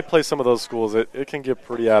 when they play some of those schools, it can get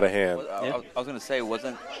pretty out of hand. I was going to say,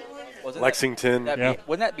 wasn't Lexington.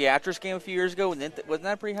 Wasn't that Beatrice game a few years ago? Wasn't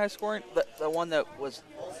that pretty high scoring? The one that was,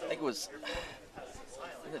 I think it was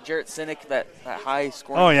Jarrett Sinek, that high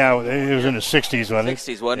scoring. Oh, yeah, it was in the 60s, wasn't it?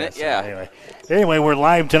 60s, wasn't it? So Yeah. Anyway, we're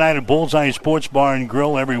live tonight at Bullseye Sports Bar and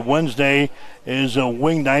Grill. Every Wednesday is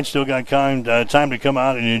wing night. Still got time to come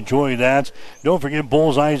out and enjoy that. Don't forget,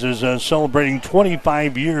 Bullseyes is celebrating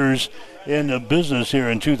 25 years in the business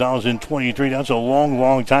here in 2023. That's a long,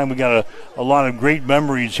 long time. We got a lot of great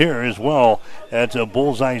memories here as well at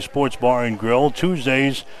Bullseye Sports Bar and Grill.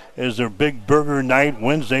 Tuesdays is their big burger night.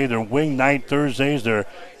 Wednesday, their wing night. Thursdays, their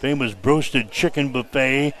famous roasted chicken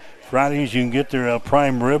buffet. Fridays, you can get their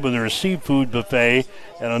prime rib and their seafood buffet.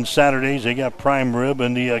 And on Saturdays, they got prime rib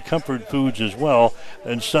and the comfort foods as well.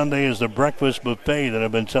 And Sunday is the breakfast buffet that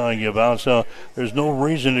I've been telling you about. So there's no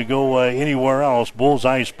reason to go anywhere else.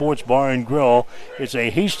 Bullseye Sports Bar and Grill. It's a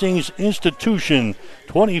Hastings institution.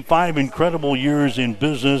 25 incredible years in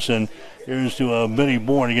business. And here's to many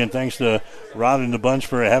more. And again, thanks to Rod and the Bunch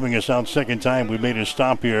for having us out second time. We made a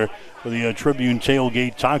stop here for the Tribune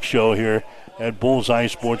Tailgate Talk Show here at Bullseye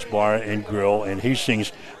Sports Bar and Grill in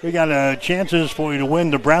Hastings. We got chances for you to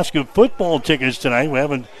win Nebraska football tickets tonight. We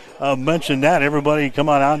haven't mentioned that. Everybody come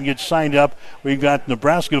on out and get signed up. We've got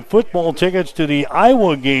Nebraska football tickets to the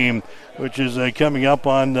Iowa game, which is coming up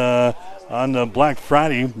on Black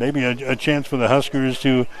Friday. Maybe a chance for the Huskers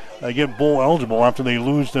to get bowl eligible after they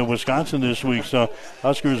lose to Wisconsin this week. So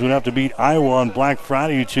Huskers would have to beat Iowa on Black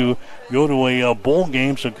Friday to go to a bowl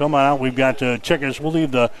game. So come on out. We've got tickets. We'll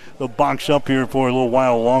leave the box up here for a little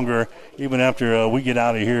while longer, even after we get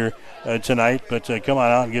out of here tonight. But come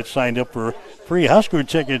on out and get signed up for free Husker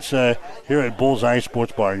tickets here at Bullseye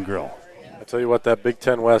Sports Bar and Grill. I tell you what, that Big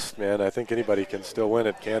Ten West, man, I think anybody can still win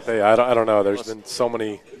it, can't they? I don't know. There's been so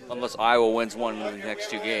many. Unless Iowa wins one of the next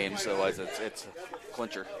two games, otherwise it's a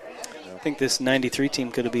clincher. I think this 93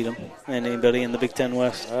 team could have beat them and anybody in the Big Ten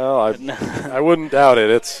West. Well, I wouldn't doubt it.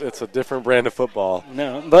 It's a different brand of football.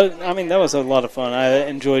 No, but, I mean, that was a lot of fun. I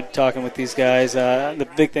enjoyed talking with these guys. The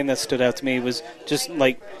big thing that stood out to me was just,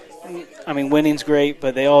 like, I mean, winning's great,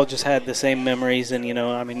 but they all just had the same memories and,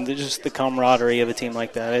 just the camaraderie of a team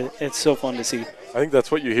like that. It's so fun to see. I think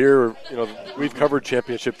that's what you hear. We've covered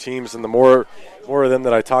championship teams, and the more of them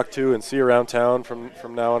that I talk to and see around town from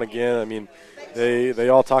now and again, I mean, they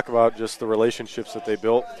all talk about just the relationships that they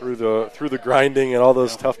built through the grinding and all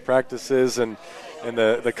those tough practices and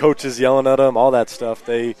the coaches yelling at them, all that stuff.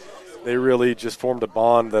 They really just formed a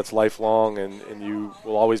bond that's lifelong, and you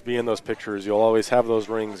will always be in those pictures. You'll always have those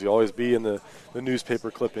rings. You'll always be in the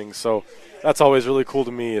newspaper clippings. So that's always really cool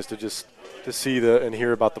to me, is to see and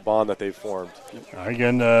hear about the bond that they've formed.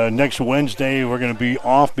 Again, next Wednesday we're going to be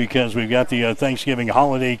off because we've got the Thanksgiving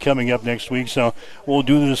holiday coming up next week. So we'll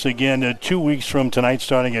do this again 2 weeks from tonight,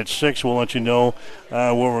 starting at 6. We'll let you know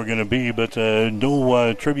where we're going to be. But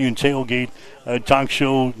no Tribune Tailgate talk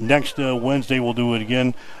show next Wednesday. We'll do it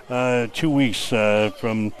again 2 weeks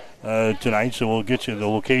from tonight, so we'll get you the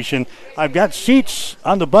location. I've got seats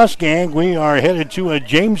on the bus, gang. We are headed to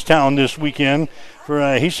Jamestown this weekend for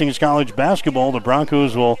Hastings College basketball. The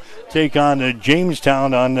Broncos will take on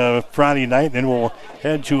Jamestown on Friday night, then we'll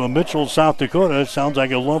head to Mitchell, South Dakota. Sounds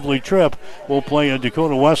like a lovely trip. We'll play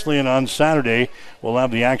Dakota Wesleyan on Saturday. We'll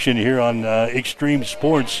have the action here on Extreme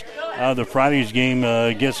Sports. The Friday's game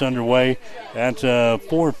gets underway at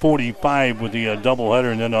 4:45 with the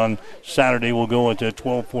doubleheader, and then on Saturday we'll go at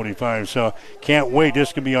 12:45. So can't wait.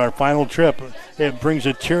 This could be our final trip. It brings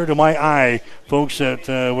a tear to my eye, folks, that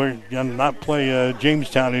we're going to not play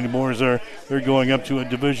Jamestown anymore as they're going up to a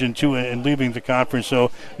Division II and leaving the conference.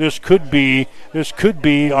 So this could be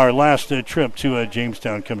our last trip to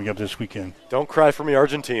Jamestown coming up this weekend. Don't cry for me,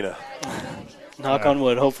 Argentina. Knock on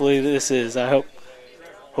wood. Hopefully this is. I hope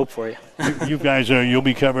for you. You guys you'll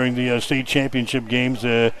be covering the state championship games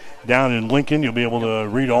down in Lincoln. You'll be able to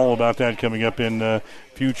read all about that coming up in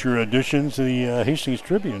future editions of the Hastings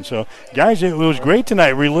Tribune. So, guys, it was great tonight,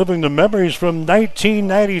 reliving the memories from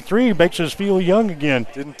 1993. Makes us feel young again.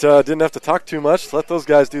 Didn't have to talk too much. Let those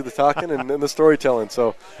guys do the talking and the storytelling. So,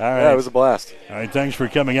 all right. Yeah, it was a blast. All right, thanks for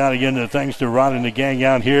coming out again. Thanks to Rod and the gang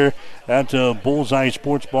out here at Bullseye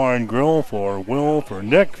Sports Bar and Grill. For Will, for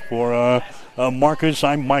Nick, for Marcus,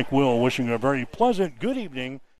 I'm Mike Will, wishing a very pleasant good evening.